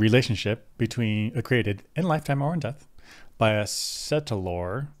relationship between created in lifetime or in death by a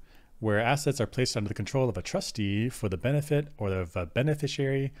settlor, where assets are placed under the control of a trustee for the benefit or of a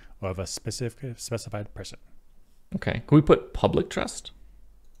beneficiary or of a specified person. Okay. Can we put public trust?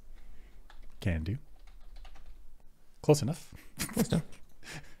 Can do. Close enough. Close enough.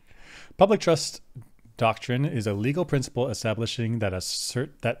 Public trust doctrine is a legal principle establishing that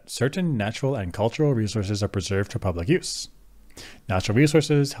that certain natural and cultural resources are preserved for public use. Natural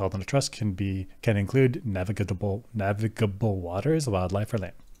resources held in a trust can include navigable waters, wildlife, or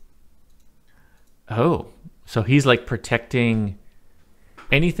land. Oh, so he's like protecting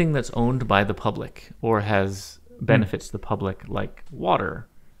anything that's owned by the public or has benefits to the public, like water,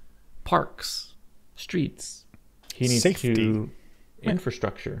 parks, streets. He needs to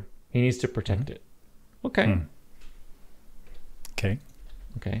infrastructure. He needs to protect it. Okay. Okay.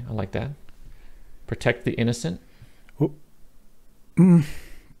 Okay, I like that. Protect the innocent.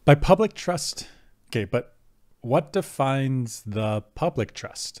 By public trust. Okay, but what defines the public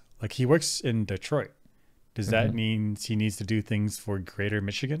trust? Like, he works in Detroit. Does that mean he needs to do things for Greater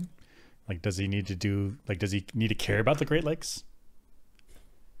Michigan? Like, does he need to care about the Great Lakes?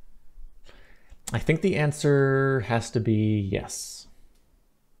 I think the answer has to be yes.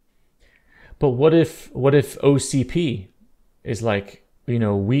 But what if OCP is like,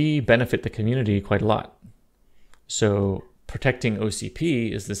 we benefit the community quite a lot. So protecting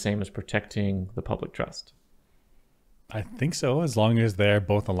OCP is the same as protecting the public trust. I think so, as long as they're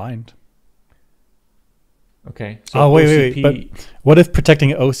both aligned. Okay. So wait. But what if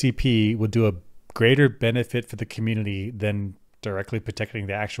protecting OCP would do a greater benefit for the community than directly protecting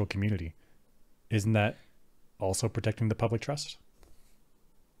the actual community? Isn't that also protecting the public trust?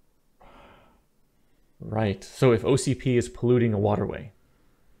 Right. So if OCP is polluting a waterway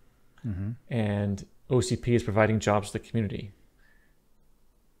and OCP is providing jobs to the community,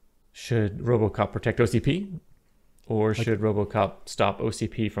 should Robocop protect OCP or should Robocop stop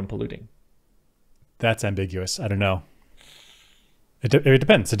OCP from polluting? That's ambiguous. I don't know. It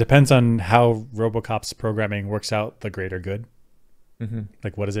depends. It depends on how Robocop's programming works out the greater good.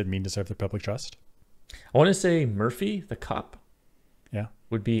 Like, what does it mean to serve the public trust? I want to say Murphy, the cop,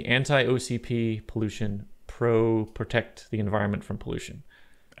 would be anti-OCP pollution, pro-protect the environment from pollution.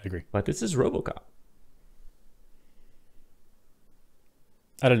 I agree. But this is Robocop.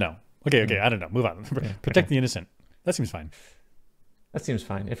 I don't know. Okay, I don't know. Move on. Protect the innocent. That seems fine. That seems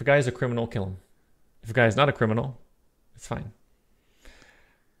fine. If a guy is a criminal, kill him. If a guy is not a criminal, it's fine.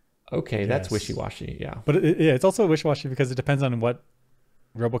 Okay, that's wishy-washy, yeah. But it's also wishy-washy because it depends on what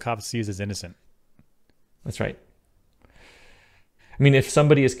Robocop sees as innocent. That's right. I mean, if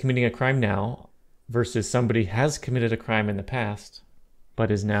somebody is committing a crime now versus somebody has committed a crime in the past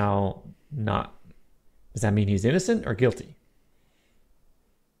but is now not, does that mean he's innocent or guilty?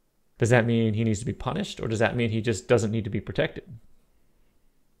 Does that mean he needs to be punished, or does that mean he just doesn't need to be protected?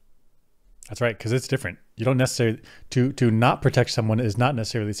 That's right, because it's different. You don't necessarily to not protect someone is not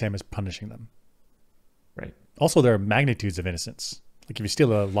necessarily the same as punishing them. Right. Also, there are magnitudes of innocence. Like, if you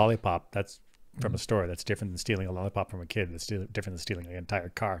steal a lollipop, that's from a store. That's different than stealing a lollipop from a kid. That's different than stealing an entire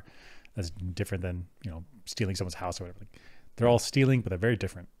car. That's different than stealing someone's house or whatever. Like, they're all stealing, but they're very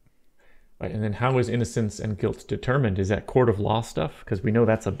different. Right, and then how is innocence and guilt determined? Is that court of law stuff? Because we know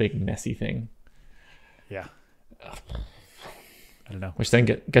that's a big messy thing. Yeah. I don't know. Which then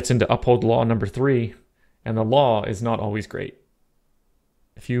gets into uphold law number 3, and the law is not always great.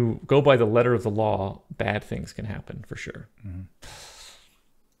 If you go by the letter of the law, bad things can happen for sure.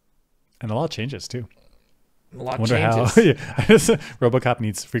 And the law changes too. A lot changes. Robocop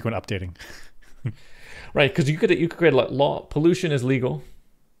needs frequent updating. Right, because you could create law. Pollution is legal,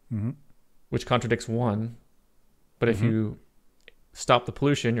 which contradicts 1. But if you stop the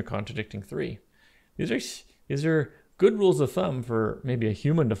pollution, you're contradicting 3. These are good rules of thumb for maybe a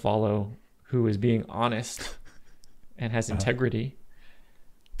human to follow who is being honest and has integrity.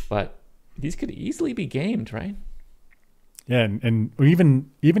 But these could easily be gamed, right? Yeah, and even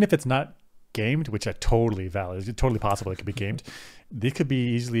if it's not gamed, which are totally valid, it's totally possible it could be gamed, they could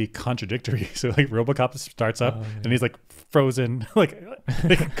be easily contradictory. So like Robocop starts up and he's like frozen, like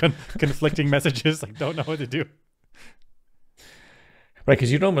conflicting messages, like don't know what to do. Right,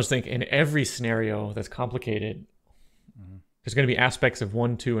 because you'd almost think in every scenario that's complicated, there's going to be aspects of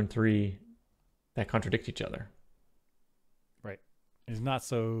 1, 2, and 3 that contradict each other. Right. It's not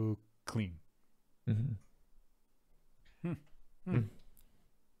so clean.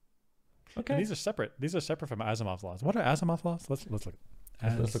 Okay. And these are separate. These are separate from Asimov's laws. What are Asimov's laws? Let's look.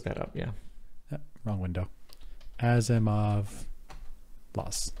 Let's look that up. Yeah. Wrong window. Asimov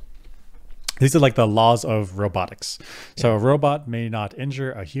laws. These are like the laws of robotics. So a robot may not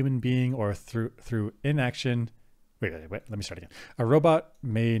injure a human being or through inaction. Wait. Let me start again. A robot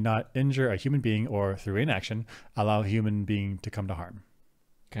may not injure a human being or through inaction allow a human being to come to harm.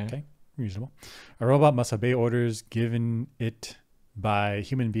 Okay. Reasonable. A robot must obey orders given it by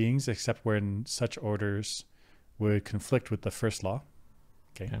human beings except when such orders would conflict with the first law.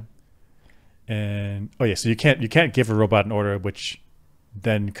 Okay. And oh yeah, so you can't give a robot an order which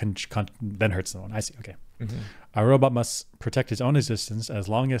then then hurts someone. I see. Okay. Mm-hmm. A robot must protect its own existence as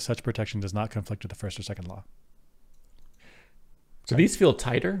long as such protection does not conflict with the first or second law. So these feel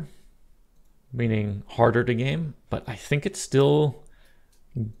tighter, meaning harder to game, but I think it's still...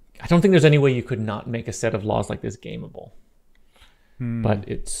 I don't think there's any way you could not make a set of laws like this gameable. But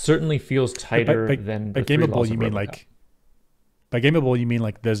it certainly feels tighter than the gameable. you mean like by gameable you mean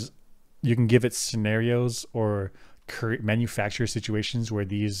like you can give it scenarios or manufacture situations where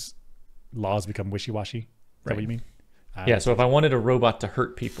these laws become wishy-washy. Is that what you mean? Yeah. So if I wanted a robot to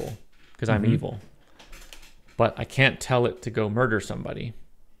hurt people because I'm evil, but I can't tell it to go murder somebody,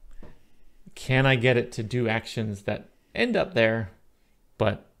 can I get it to do actions that end up there,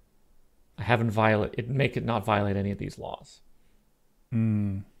 but I haven't make it not violate any of these laws?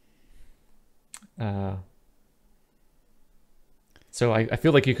 So I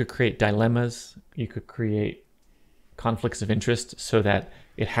feel like you could create dilemmas, you could create conflicts of interest so that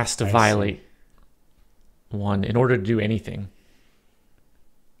it has to violate one in order to do anything.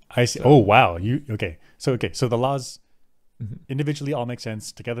 I see. Oh wow. So the laws individually all make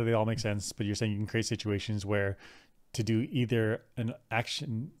sense, together they all make sense, but you're saying you can create situations where to do either an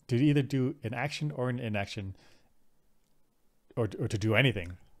action or an inaction or to do anything,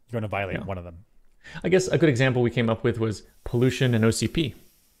 you're going to violate one of them. I guess a good example we came up with was pollution and OCP.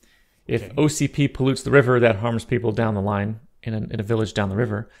 If OCP pollutes the river, that harms people down the line in a village down the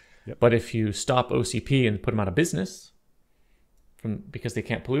river. Yep. But if you stop OCP and put them out of business because they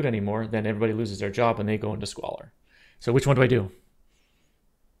can't pollute anymore, then everybody loses their job and they go into squalor. So which one do I do?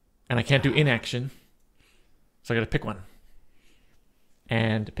 And I can't do inaction, so I got to pick one.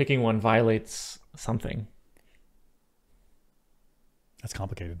 And picking one violates something. That's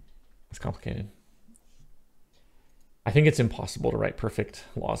complicated. It's complicated. I think it's impossible to write perfect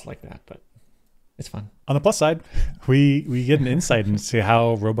laws like that, but it's fun. On the plus side, we get an insight into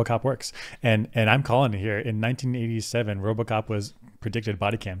how Robocop works. And I'm calling it here. In 1987, Robocop was predicted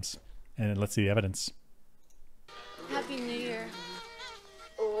body cams. And let's see the evidence. Happy New Year.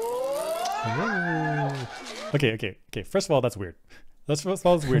 Okay. First of all, that's weird. First of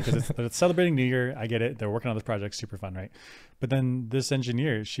all, it's weird because it's celebrating New Year. I get it. They're working on this project. Super fun, right? But then this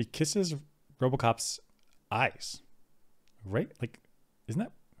engineer, she kisses Robocop's eyes. Right? Like, isn't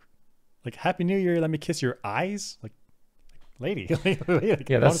that like Happy New Year? Let me kiss your eyes, like lady.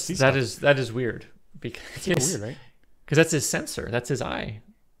 Yeah, that is weird because it's weird, right? Because that's his sensor. That's his eye.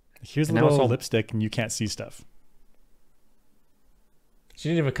 Here's a little lipstick, and you can't see stuff. She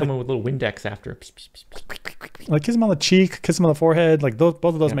didn't even come in with a little Windex after. Like kiss him on the cheek, kiss him on the forehead. Like both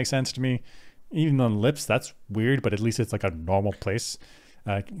of those make sense to me. Even on the lips, that's weird, but at least it's like a normal place.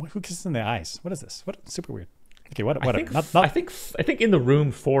 Who kisses in the eyes? What is this? What super weird. Okay, what? I think in the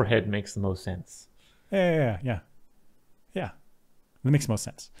room, forehead makes the most sense. Yeah. That makes the most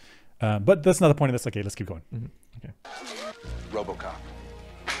sense. But that's not the point of this. Okay, let's keep going. Okay. Robocop.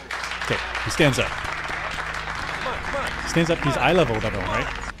 Okay, he stands up. Stands up. He's eye level with everyone, right?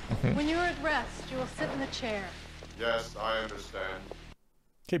 When you're at rest, you will sit in the chair. Yes, I understand.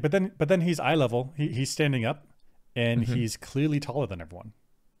 Okay, but then he's eye level. He's standing up, and he's clearly taller than everyone.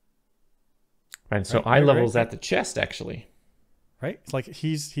 Right, so eye level's at the chest, actually. Right? It's like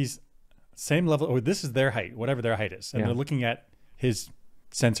he's same level, or this is their height, whatever their height is. And they're looking at his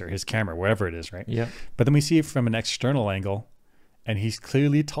sensor, his camera, wherever it is, right? Yeah. But then we see it from an external angle, and he's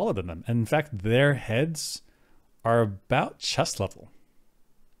clearly taller than them. And in fact, their heads are about chest level,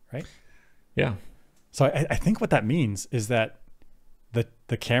 right? Yeah. So I think what that means is that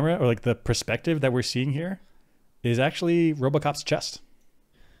the camera, or like the perspective that we're seeing here, is actually Robocop's chest.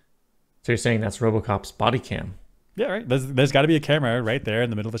 So you're saying that's Robocop's body cam? Yeah, right. There's got to be a camera right there in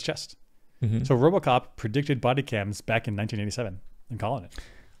the middle of his chest. So Robocop predicted body cams back in 1987. I'm calling it.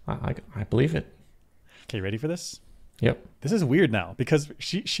 I believe it. Okay, ready for this? Yep. This is weird now because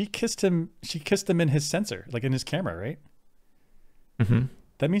she kissed him. She kissed him in his sensor, like in his camera, right?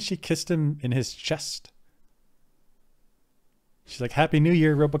 That means she kissed him in his chest. She's like, "Happy New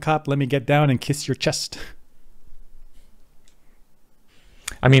Year, Robocop. Let me get down and kiss your chest."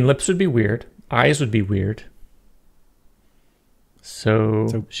 I mean, lips would be weird. Eyes would be weird.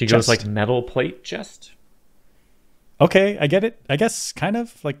 So she goes like metal plate chest? Okay, I get it. I guess kind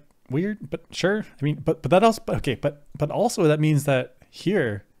of like weird, but sure. I mean, but that also, okay, but also that means that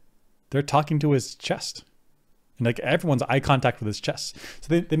here they're talking to his chest. And like everyone's eye contact with his chest.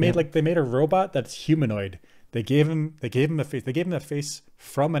 So they made they made a robot that's humanoid. They gave him a face. They gave him a face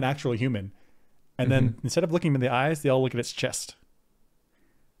from an actual human. And then instead of looking him in the eyes, they all look at its chest.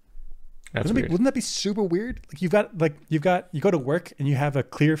 That's weird. Wouldn't that be super weird? Like you go to work and you have a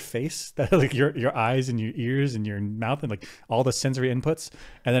clear face that like your eyes and your ears and your mouth and like all the sensory inputs,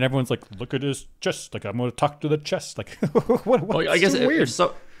 and then everyone's like, look at his chest. Like I'm going to talk to the chest. Like what? Well, I guess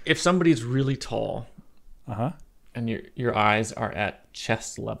if somebody's really tall, and your eyes are at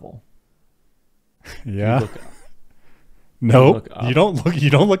chest level, yeah. No, you don't look. You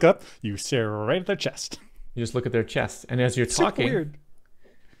don't look up. You stare right at their chest. You just look at their chest, and as you're talking, weird.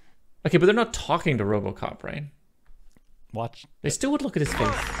 Okay, but they're not talking to Robocop, right? Watch. They still would look at his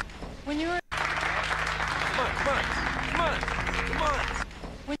face. When you're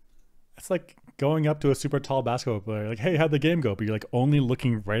It's like going up to a super tall basketball player, like, "Hey, how'd the game go?" But you're like only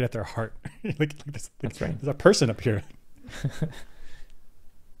looking right at their heart. That's right. There's a person up here.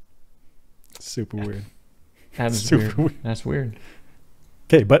 Super weird. That's weird. That's weird.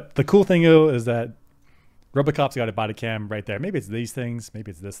 Okay, but the cool thing though is that Robocop's got a body cam right there. Maybe it's these things.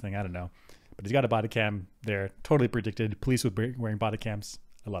 Maybe it's this thing. I don't know. But he's got a body cam there. Totally predicted. Police would be wearing body cams.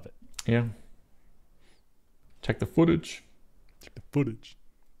 I love it. Yeah. Check the footage. Check the footage.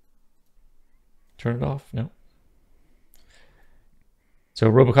 Turn it off. No.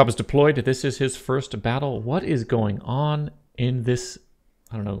 So Robocop is deployed. This is his first battle. What is going on in this,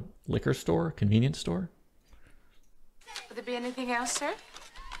 I don't know, liquor store, convenience store? Would there be anything else, sir?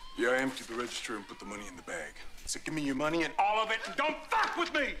 Yeah, I emptied the register and put the money in the bag. So give me your money and all of it, and don't fuck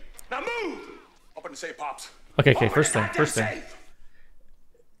with me! Now move! Open the safe, Pops. Okay, first thing.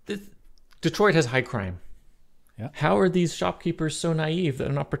 Detroit has high crime. Yeah. How are these shopkeepers so naive that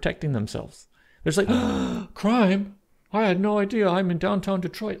they're not protecting themselves? There's like, crime? I had no idea. I'm in downtown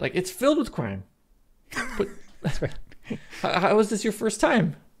Detroit. Like, it's filled with crime. But that's right. How is this your first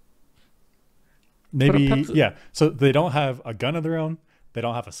time? Maybe, yeah. So they don't have a gun of their own. They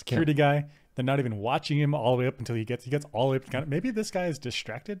don't have a security guy. They're not even watching him all the way up until he gets all the way up to counter. Maybe this guy is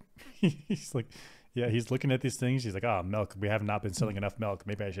distracted. He's like, yeah, he's looking at these things. He's like, oh, milk. We have not been selling enough milk.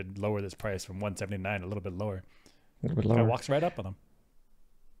 Maybe I should lower this price from $1.79 a little bit lower. A little bit lower. Guy walks right up on him.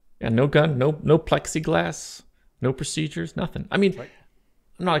 Yeah, no gun, no plexiglass, no procedures, nothing. I mean,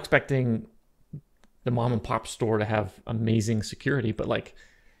 I'm not expecting the mom and pop store to have amazing security, but like,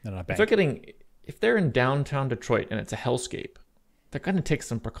 if they're in downtown Detroit and it's a hellscape, they're gonna take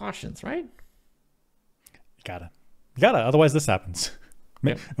some precautions, right? You gotta. Otherwise, this happens.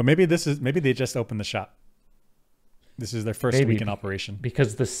 Or maybe they just opened the shop. This is their first week in operation.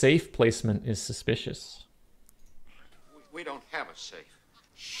 Because the safe placement is suspicious. We don't have a safe.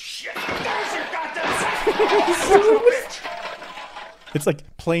 Shit! There's your goddamn safe! It's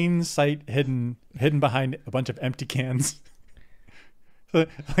like plain sight hidden behind a bunch of empty cans.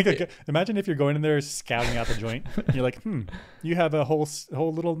 Like, imagine if you're going in there scouting out the joint. And you're like, you have a whole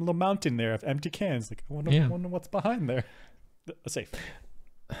little mountain there of empty cans. Like, I wonder what's behind there. A safe.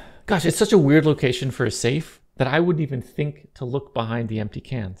 Gosh, it's such a weird location for a safe that I wouldn't even think to look behind the empty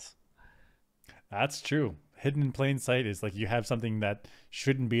cans. That's true. Hidden in plain sight is like you have something that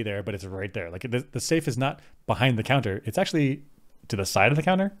shouldn't be there, but it's right there. Like the safe is not behind the counter. It's actually to the side of the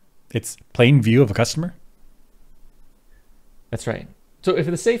counter. It's plain view of a customer. That's right. So if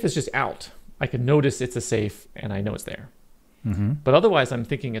the safe is just out, I can notice it's a safe and I know it's there. Mm-hmm. But otherwise, I'm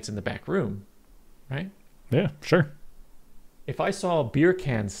thinking it's in the back room, right? Yeah, sure. If I saw beer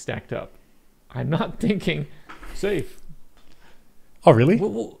cans stacked up, I'm not thinking safe. Oh, really?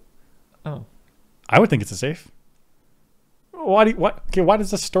 Oh. I would think it's a safe. Why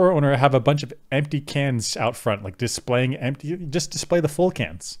does the store owner have a bunch of empty cans out front, like displaying empty? Just display the full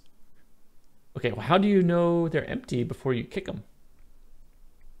cans. Okay, well, how do you know they're empty before you kick them?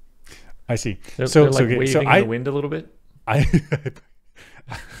 I see. They're like waving in the wind a little bit. The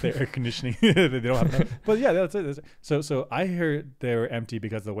air conditioning. They don't have enough. But yeah, that's it. So I heard they were empty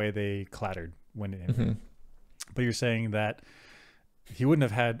because of the way they clattered when it. Mm-hmm. But you're saying that he wouldn't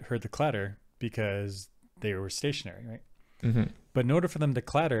have heard the clatter because they were stationary, right? Mm-hmm. But in order for them to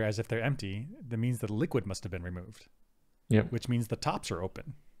clatter as if they're empty, that means the liquid must have been removed. Yep. Which means the tops are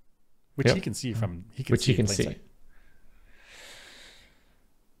open, which he can see from. He can see. Sight.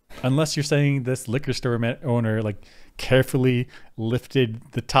 Unless you're saying this liquor store owner like carefully lifted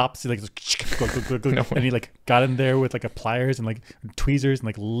the tops, like and he like got in there with like a pliers and like tweezers and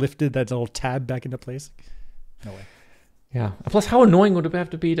like lifted that little tab back into place. No way. Yeah. Plus, how annoying would it have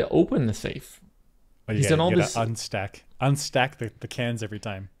to be to open the safe? Well, you gotta unstack the cans every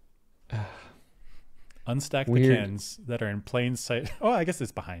time. Unstack the cans that are in plain sight. Oh, I guess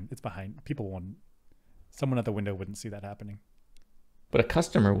it's behind. It's behind. People won't. Someone at the window wouldn't see that happening. But a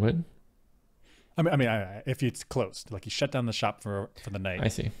customer would. I mean, if it's closed, like you shut down the shop for the night. I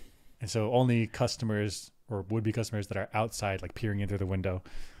see. And so only customers or would-be customers that are outside, like peering in through the window,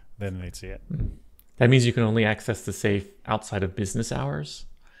 then they'd see it. That means you can only access the safe outside of business hours.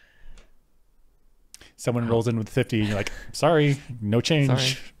 Someone rolls in with 50 and you're like, sorry, no change.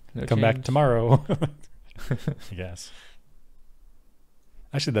 Sorry, no Come back change. tomorrow. I guess.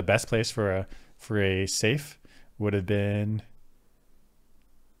 Actually, the best place for a safe would have been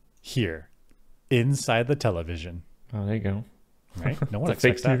here, inside the television. Oh, there you go. Right? No one It's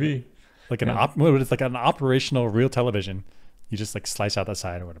like expects fake TV. That. Like it's like an operational real television. You just like slice out the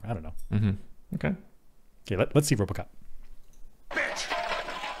side or whatever. I don't know. Mm-hmm. Okay. Okay, let's see Robocop. Bitch!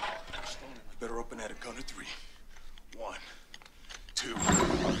 Better open at a count of 3. 1, 2.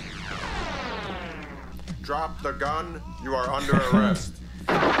 Drop the gun. You are under arrest.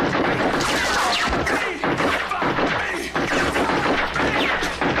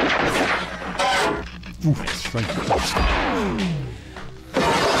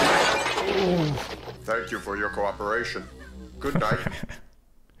 Thank you for your cooperation. Good night.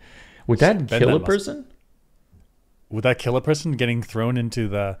 Would that kill a person? Would that kill a person getting thrown into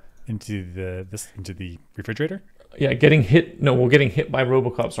the refrigerator? Yeah, getting hit. No, well, getting hit by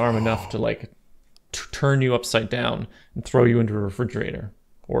Robocop's arm enough to like turn you upside down and throw you into a refrigerator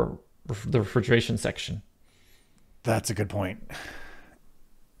or the refrigeration section. That's a good point.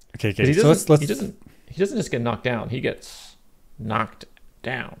 Okay. He So doesn't, let's. He doesn't just get knocked down. He gets knocked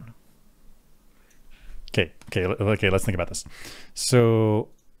down. Okay. Let's think about this. So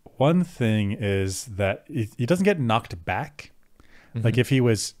one thing is that he doesn't get knocked back. Mm-hmm. Like if he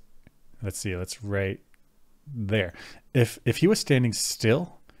was, let's right there. If he was standing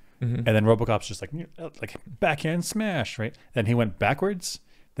still, and then Robocop's just like backhand smash, right? And he went backwards.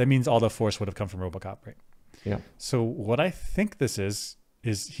 That means all the force would have come from Robocop, right? Yeah. So what I think this is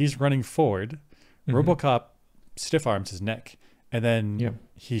he's running forward. Robocop stiff arms his neck, and then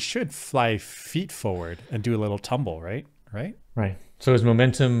he should fly feet forward and do a little tumble, right? Right. So his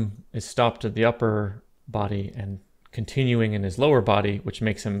momentum is stopped at the upper body and continuing in his lower body, which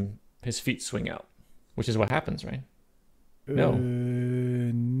makes his feet swing out, which is what happens, right? No.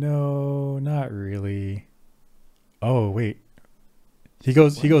 No, not really. Oh, wait. He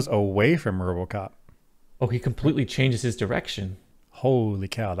goes away from Robocop. Oh, he completely changes his direction. Holy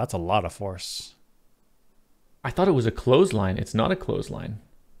cow, that's a lot of force. I thought it was a clothesline. It's not a clothesline.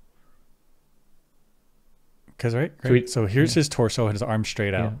 Because right? So here's his torso and his arm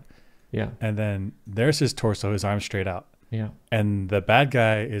straight out. Yeah. And then there's his torso, his arm straight out. Yeah. And the bad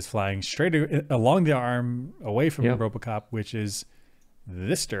guy is flying straight along the arm away from Robocop, which is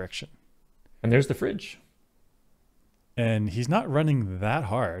this direction. And there's the fridge. And he's not running that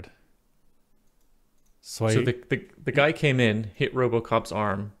hard. So the guy came in, hit Robocop's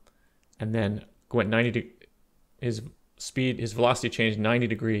arm, and then went 90 his velocity changed 90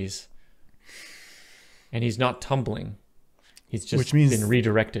 degrees. And he's not tumbling. He's just been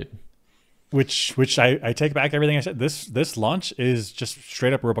redirected. Which I take back everything I said. This launch is just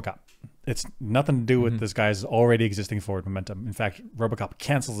straight up Robocop. It's nothing to do with this guy's already existing forward momentum. In fact, Robocop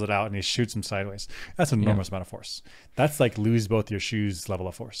cancels it out and he shoots him sideways. That's an enormous amount of force. That's like lose both your shoes level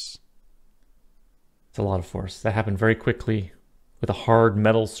of force. It's a lot of force. That happened very quickly with a hard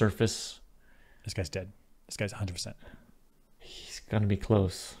metal surface. This guy's dead. This guy's 100%. He's gonna be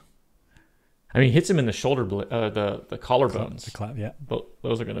close. I mean, he hits him in the shoulder, the collarbones. Yeah. But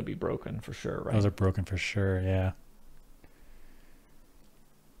those are going to be broken for sure, right? Those are broken for sure, yeah.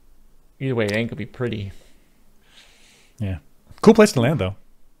 Either way, it ain't going to be pretty. Yeah. Cool place to land, though.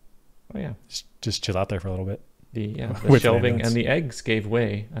 Oh, yeah. Just chill out there for a little bit. The shelving and the eggs gave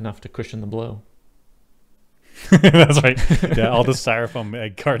way enough to cushion the blow. That's right. Yeah, all the styrofoam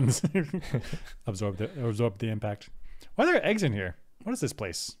egg cartons absorb the impact. Why are there eggs in here? What is this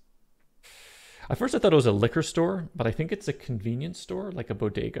place? At first I thought it was a liquor store, but I think it's a convenience store, like a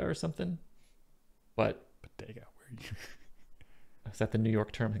bodega or something. But bodega, is that the New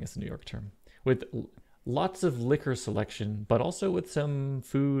York term? I think it's the New York term. With lots of liquor selection, but also with some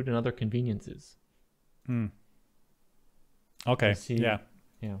food and other conveniences. Okay. Yeah.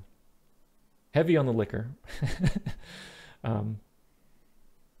 Heavy on the liquor. But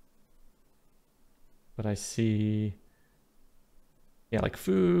I see like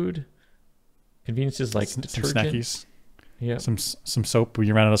food. Conveniences like some detergent. Snackies. Yeah. Some soap. When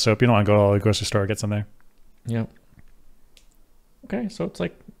you run out of soap, you don't want to go to the grocery store, get some there. Yeah. Okay, so it's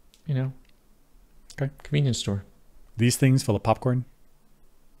like, okay, convenience store. These things full of popcorn.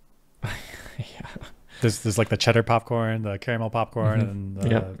 Yeah. There's like the cheddar popcorn, the caramel popcorn, and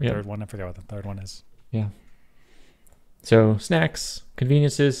the third one. I forget what the third one is. Yeah. So snacks,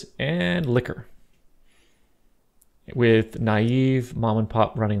 conveniences, and liquor. With naive mom and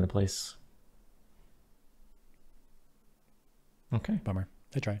pop running the place. Okay. Bummer.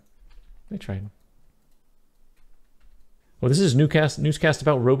 They try. They tried. Well, this is newscast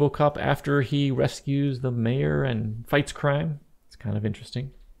about Robocop after he rescues the mayor and fights crime. It's kind of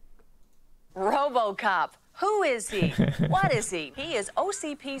interesting. Robocop. Who is he? What is he? He is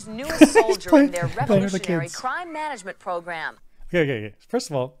OCP's newest soldier in their revolutionary crime management program. Okay. First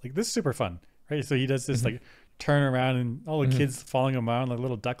of all, like, this is super fun, right? So he does this like turn around, and all the kids following him around like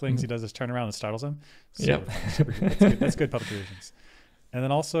little ducklings. He does this turn around and startles them. Super fun, super good. That's good public relations. And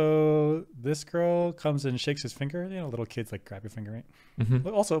then also, this girl comes and shakes his finger. You know, little kids like grab your finger, right?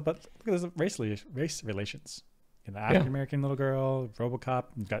 But also, but look at this race relations. An African American little girl, Robocop,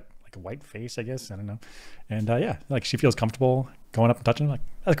 got like a white face, I guess. I don't know. And yeah, like she feels comfortable going up and touching him. Like,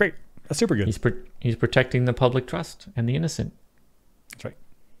 that's great. That's super good. He's protecting the public trust and the innocent. That's right.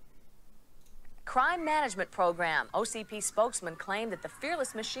 Crime management program. OCP spokesman claimed that the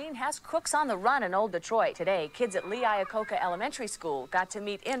Fearless Machine has crooks on the run in Old Detroit. Today, kids at Lee Iacocca Elementary School got to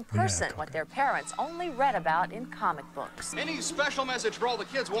meet in person what their parents only read about in comic books. Any special message for all the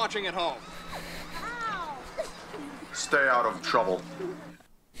kids watching at home? Stay out of trouble.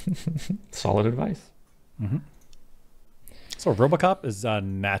 Solid advice. So Robocop is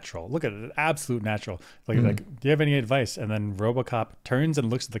natural. Look at it, absolute natural. Like, do you have any advice? And then Robocop turns and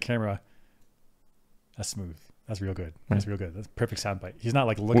looks at the camera. That's smooth. That's real good. That's real good. That's perfect soundbite. He's not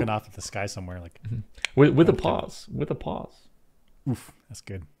like looking off at the sky somewhere. Like with a pause. With a pause. Oof, that's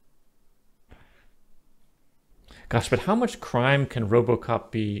good. Gosh, but how much crime can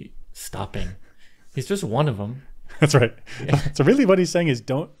Robocop be stopping? He's just one of them. That's right. So really, what he's saying is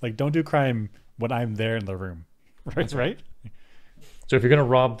don't do crime when I'm there in the room. Right. That's right. So if you're gonna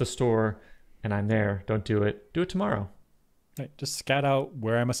rob the store and I'm there, don't do it. Do it tomorrow. Right. Just scout out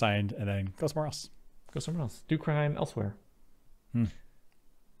where I'm assigned and then go somewhere else. Go somewhere else. Do crime elsewhere.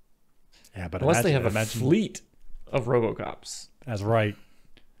 Yeah, but unless they have a fleet of Robocops. That's right.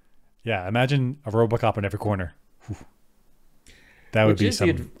 Yeah, imagine a Robocop in every corner. Whew. That would be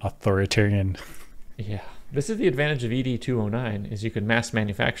some authoritarian. Yeah, this is the advantage of ED-209 is you can mass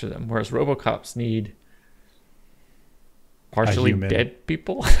manufacture them, whereas Robocops need partially dead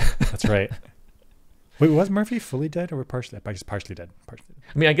people. That's right. Wait, was Murphy fully dead or partially dead? Partially dead.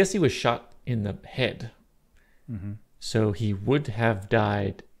 I mean, I guess he was shot in the head. So he would have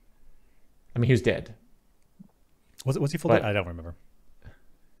died. I mean, he was dead. Was he full dead? I don't remember.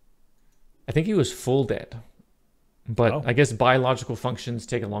 I think he was full dead. But I guess biological functions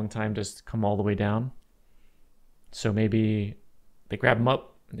take a long time to come all the way down. So maybe they grab him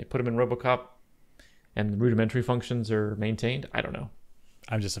up and they put him in Robocop and the rudimentary functions are maintained. I don't know.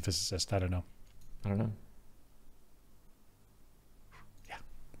 I'm just a physicist. I don't know. Yeah,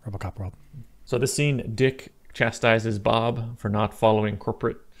 Robocop world. So this scene, Dick chastises Bob for not following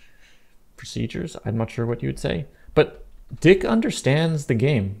corporate procedures. I'm not sure what you would say. But Dick understands the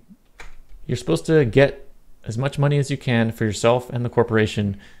game. You're supposed to get as much money as you can for yourself and the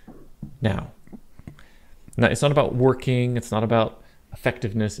corporation now. Now, it's not about working. It's not about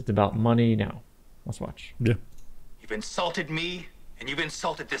effectiveness. It's about money now. Let's watch. Yeah. You've insulted me, and you've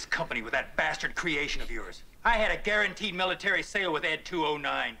insulted this company with that bastard creation of yours. I had a guaranteed military sale with Ed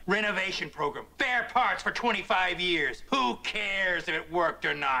 209. Renovation program. Bare parts for 25 years. Who cares if it worked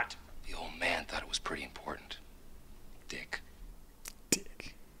or not? The old man thought it was pretty important. Dick.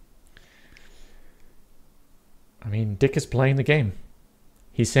 I mean, Dick is playing the game.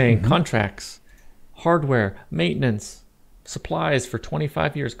 He's saying contracts, hardware, maintenance, supplies for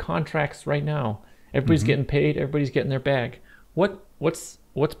 25 years, contracts right now. Everybody's getting paid. Everybody's getting their bag. What's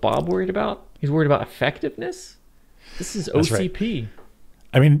Bob worried about? He's worried about effectiveness. This is OCP. Right.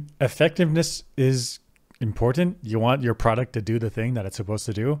 I mean, effectiveness is important. You want your product to do the thing that it's supposed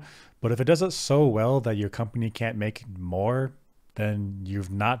to do. But if it does it so well that your company can't make more, then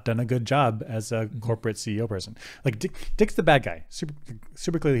you've not done a good job as a corporate CEO person. Like Dick's the bad guy.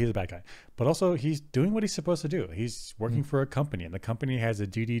 Super clearly he's a bad guy. But also he's doing what he's supposed to do. He's working for a company, and the company has a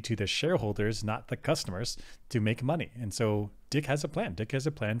duty to the shareholders, not the customers, to make money. And so Dick has a plan. Dick has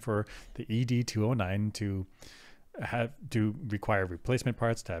a plan for the ED-209 to require replacement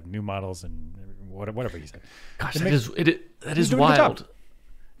parts, to have new models, and whatever he said. Gosh, that is wild.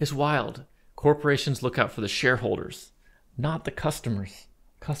 It's wild. Corporations look out for the shareholders, not the customers.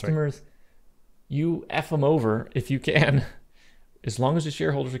 Customers, you F them over if you can. As long as the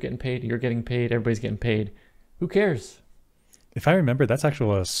shareholders are getting paid, you're getting paid, everybody's getting paid. Who cares? If I remember, that's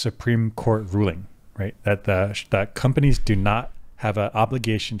actually a Supreme Court ruling, right? That companies do not have an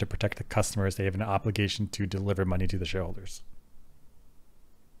obligation to protect the customers. They have an obligation to deliver money to the shareholders.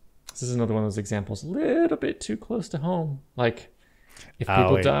 This is another one of those examples, a little bit too close to home. Like, if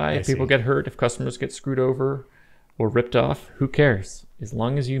people die, if people get hurt, if customers get screwed over, or ripped off, who cares? As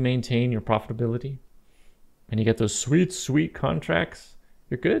long as you maintain your profitability and you get those sweet, sweet contracts,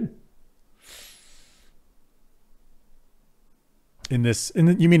 you're good. You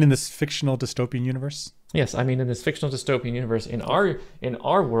mean in this fictional dystopian universe? Yes, I mean in this fictional dystopian universe, in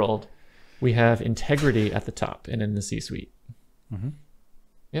our world, we have integrity at the top and in the C-suite. Mm-hmm.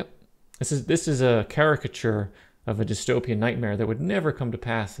 Yep. This is a caricature of a dystopian nightmare that would never come to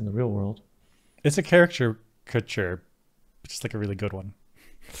pass in the real world. It's a caricature, just like a really good one.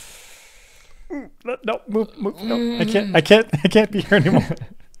 No, move, no. I can't be here anymore.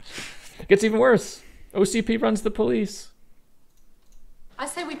 It gets even worse. OCP runs the police. I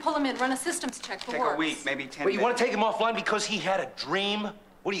say we pull him in, run a systems check for Take warts. a week, maybe 10 But you days. want to take him offline because he had a dream?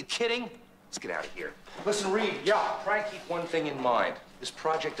 What are you kidding? Let's get out of here. Listen, Reed, try and keep one thing in mind. This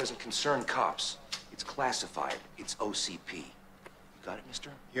project doesn't concern cops. It's classified. It's OCP. You got it,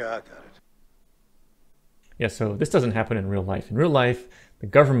 mister? Yeah, I got it. Yeah, so this doesn't happen in real life. In real life, the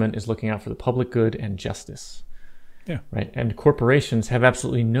government is looking out for the public good and justice. Yeah. Right? And corporations have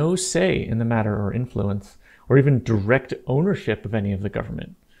absolutely no say in the matter or influence or even direct ownership of any of the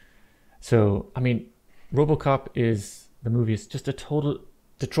government. So, I mean, Robocop the movie is just a total...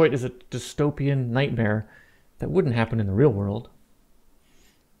 Detroit is a dystopian nightmare that wouldn't happen in the real world.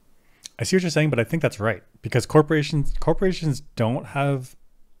 I see what you're saying, but I think that's right. Because corporations don't have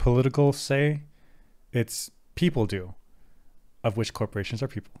political say. It's people do, of which corporations are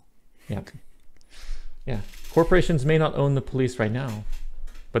people. Yeah. Yeah. Corporations may not own the police right now,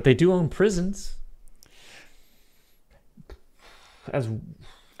 but they do own prisons.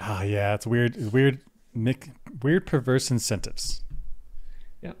 Yeah, it's weird. It's weird perverse incentives.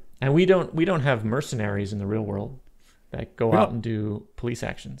 Yeah. And we don't have mercenaries in the real world that go out and do police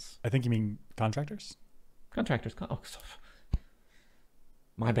actions. I think you mean contractors? Contractors.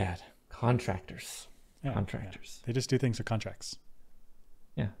 My bad. Contractors. Yeah, Contractors. Yeah. They just do things with contracts.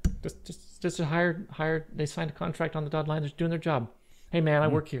 Yeah. Just hired. They signed a contract on the dotted line. They're doing their job. Hey man, I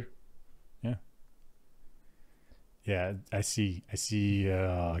work here. Yeah. Yeah, I see.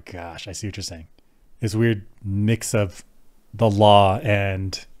 Oh gosh, I see what you're saying. This weird mix of the law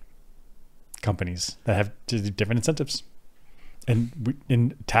and companies that have different incentives and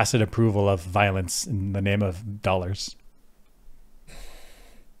in tacit approval of violence in the name of dollars.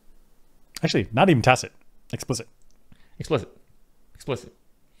 Actually, not even tacit, explicit.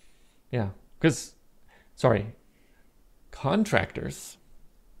 Yeah, because, contractors,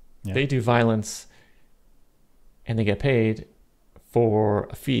 they do violence and they get paid for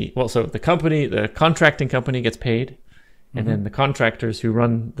a fee. Well, so the contracting company gets paid, and then the contractors who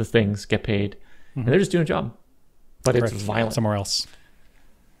run the things get paid, and they're just doing a job. But Correct. It's violent. Somewhere else.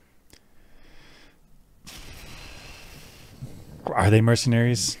 Are they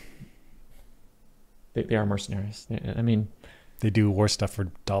mercenaries? They are mercenaries. They do war stuff for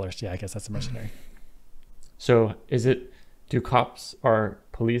dollars. Yeah, I guess that's a mercenary. So are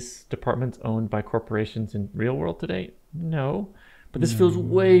police departments owned by corporations in real world today? No. But this feels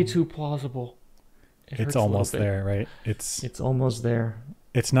way too plausible. It's almost there, right? It's almost there.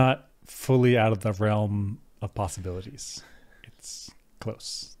 It's not fully out of the realm of possibilities. It's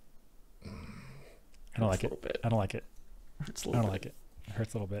close. I don't like it. I don't like it. I don't like it. It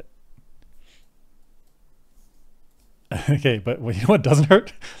hurts a little bit. Okay, but you know what doesn't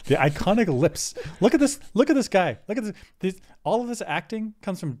hurt? The iconic lips. Look at this. Look at this guy. Look at this. All of this acting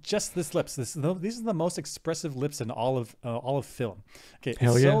comes from just this lips. These are the most expressive lips in all of film. Okay,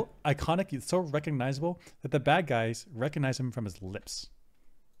 Hell it's yeah. so iconic. It's so recognizable that the bad guys recognize him from his lips.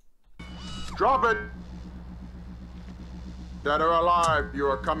 Drop it. Dead or alive, you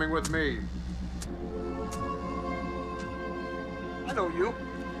are coming with me. I know you.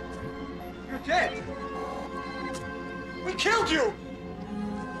 You're dead. We killed you!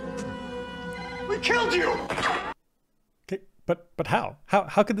 We killed you! Okay, but how?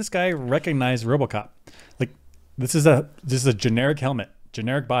 How could this guy recognize RoboCop? Like, this is a generic helmet,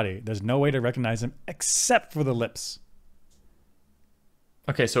 generic body. There's no way to recognize him except for the lips.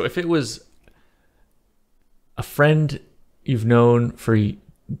 Okay, so if it was a friend you've known for a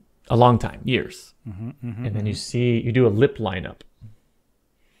long time, years, and then you do a lip lineup,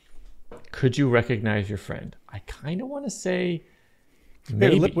 could you recognize your friend? I kind of want to say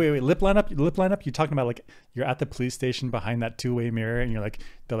maybe. Wait, lip lineup. You're talking about like you're at the police station behind that two-way mirror, and you're like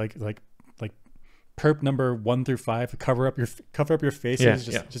perp number 1 through 5. Cover up your face. Yeah,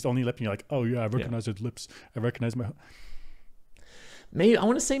 just only lip, and you're like, oh yeah, I recognize his lips. I recognize my. Maybe I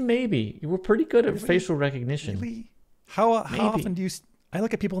want to say maybe you were pretty good at facial recognition. Really? How often do you? I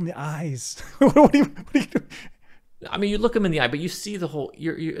look at people in the eyes. What do you do? I mean, you look them in the eye, but you see the whole.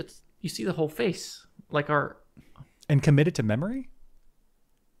 You see the whole face, like our. and committed to memory.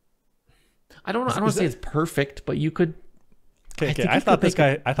 I don't know. I don't want to say it's perfect, but you could. Okay. I thought this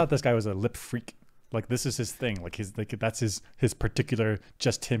guy was a lip freak. Like this is his thing. Like that's his particular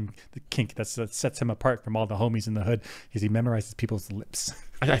just him the kink that sets him apart from all the homies in the hood. Is he memorizes people's lips.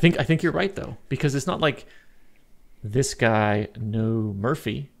 I think you're right though, because it's not like this guy knew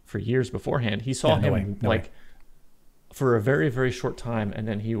Murphy for years beforehand. He saw him for a very, very short time, and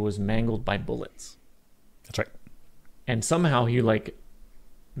then he was mangled by bullets. That's right. And somehow he like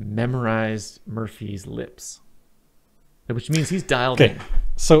memorized Murphy's lips, which means he's dialed in.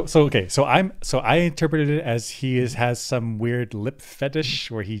 So I interpreted it as he has some weird lip fetish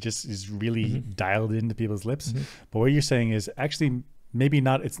where he just is really dialed into people's lips. But what you're saying is actually maybe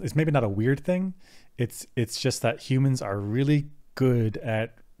not. It's maybe not a weird thing. It's just that humans are really good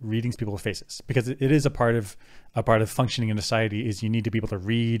at reading people's faces, because it is a part of functioning in society. Is you need to be able to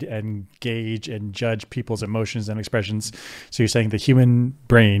read and gauge and judge people's emotions and expressions. So you're saying the human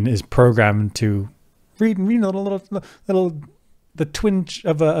brain is programmed to read a little the twinge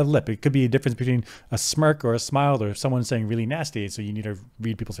of a lip. It could be a difference between a smirk or a smile or someone saying really nasty. So you need to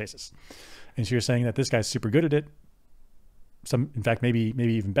read people's faces. And so you're saying that this guy's super good at it. In fact, maybe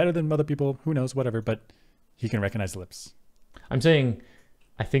even better than other people. Who knows? Whatever. But he can recognize the lips. I'm saying,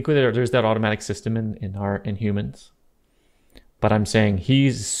 I think there's that automatic system in humans. But I'm saying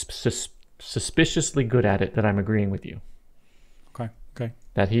he's suspiciously good at it. That I'm agreeing with you. Okay.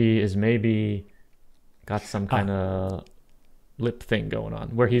 That he is maybe got some kind of lip thing going on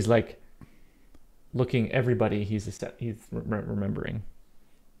where he's like looking everybody he's remembering.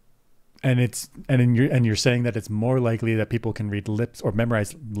 And you're saying that it's more likely that people can read lips or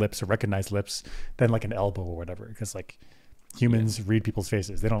memorize lips or recognize lips than like an elbow or whatever, because like humans read people's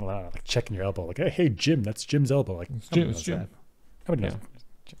faces. They don't like checking your elbow like, hey Jim, that's Jim's elbow. Like Jim. Nobody knows.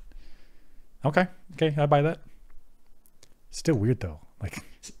 Okay, I buy that. Still weird though. Like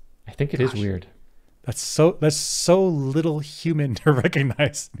I think it is weird. That's so little human to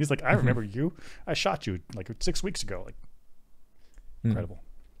recognize. He's like, I remember you. I shot you like 6 weeks ago. Like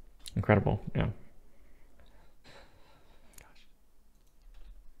Incredible. Yeah. Gosh.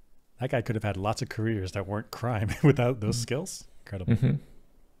 That guy could have had lots of careers that weren't crime without those skills. Incredible.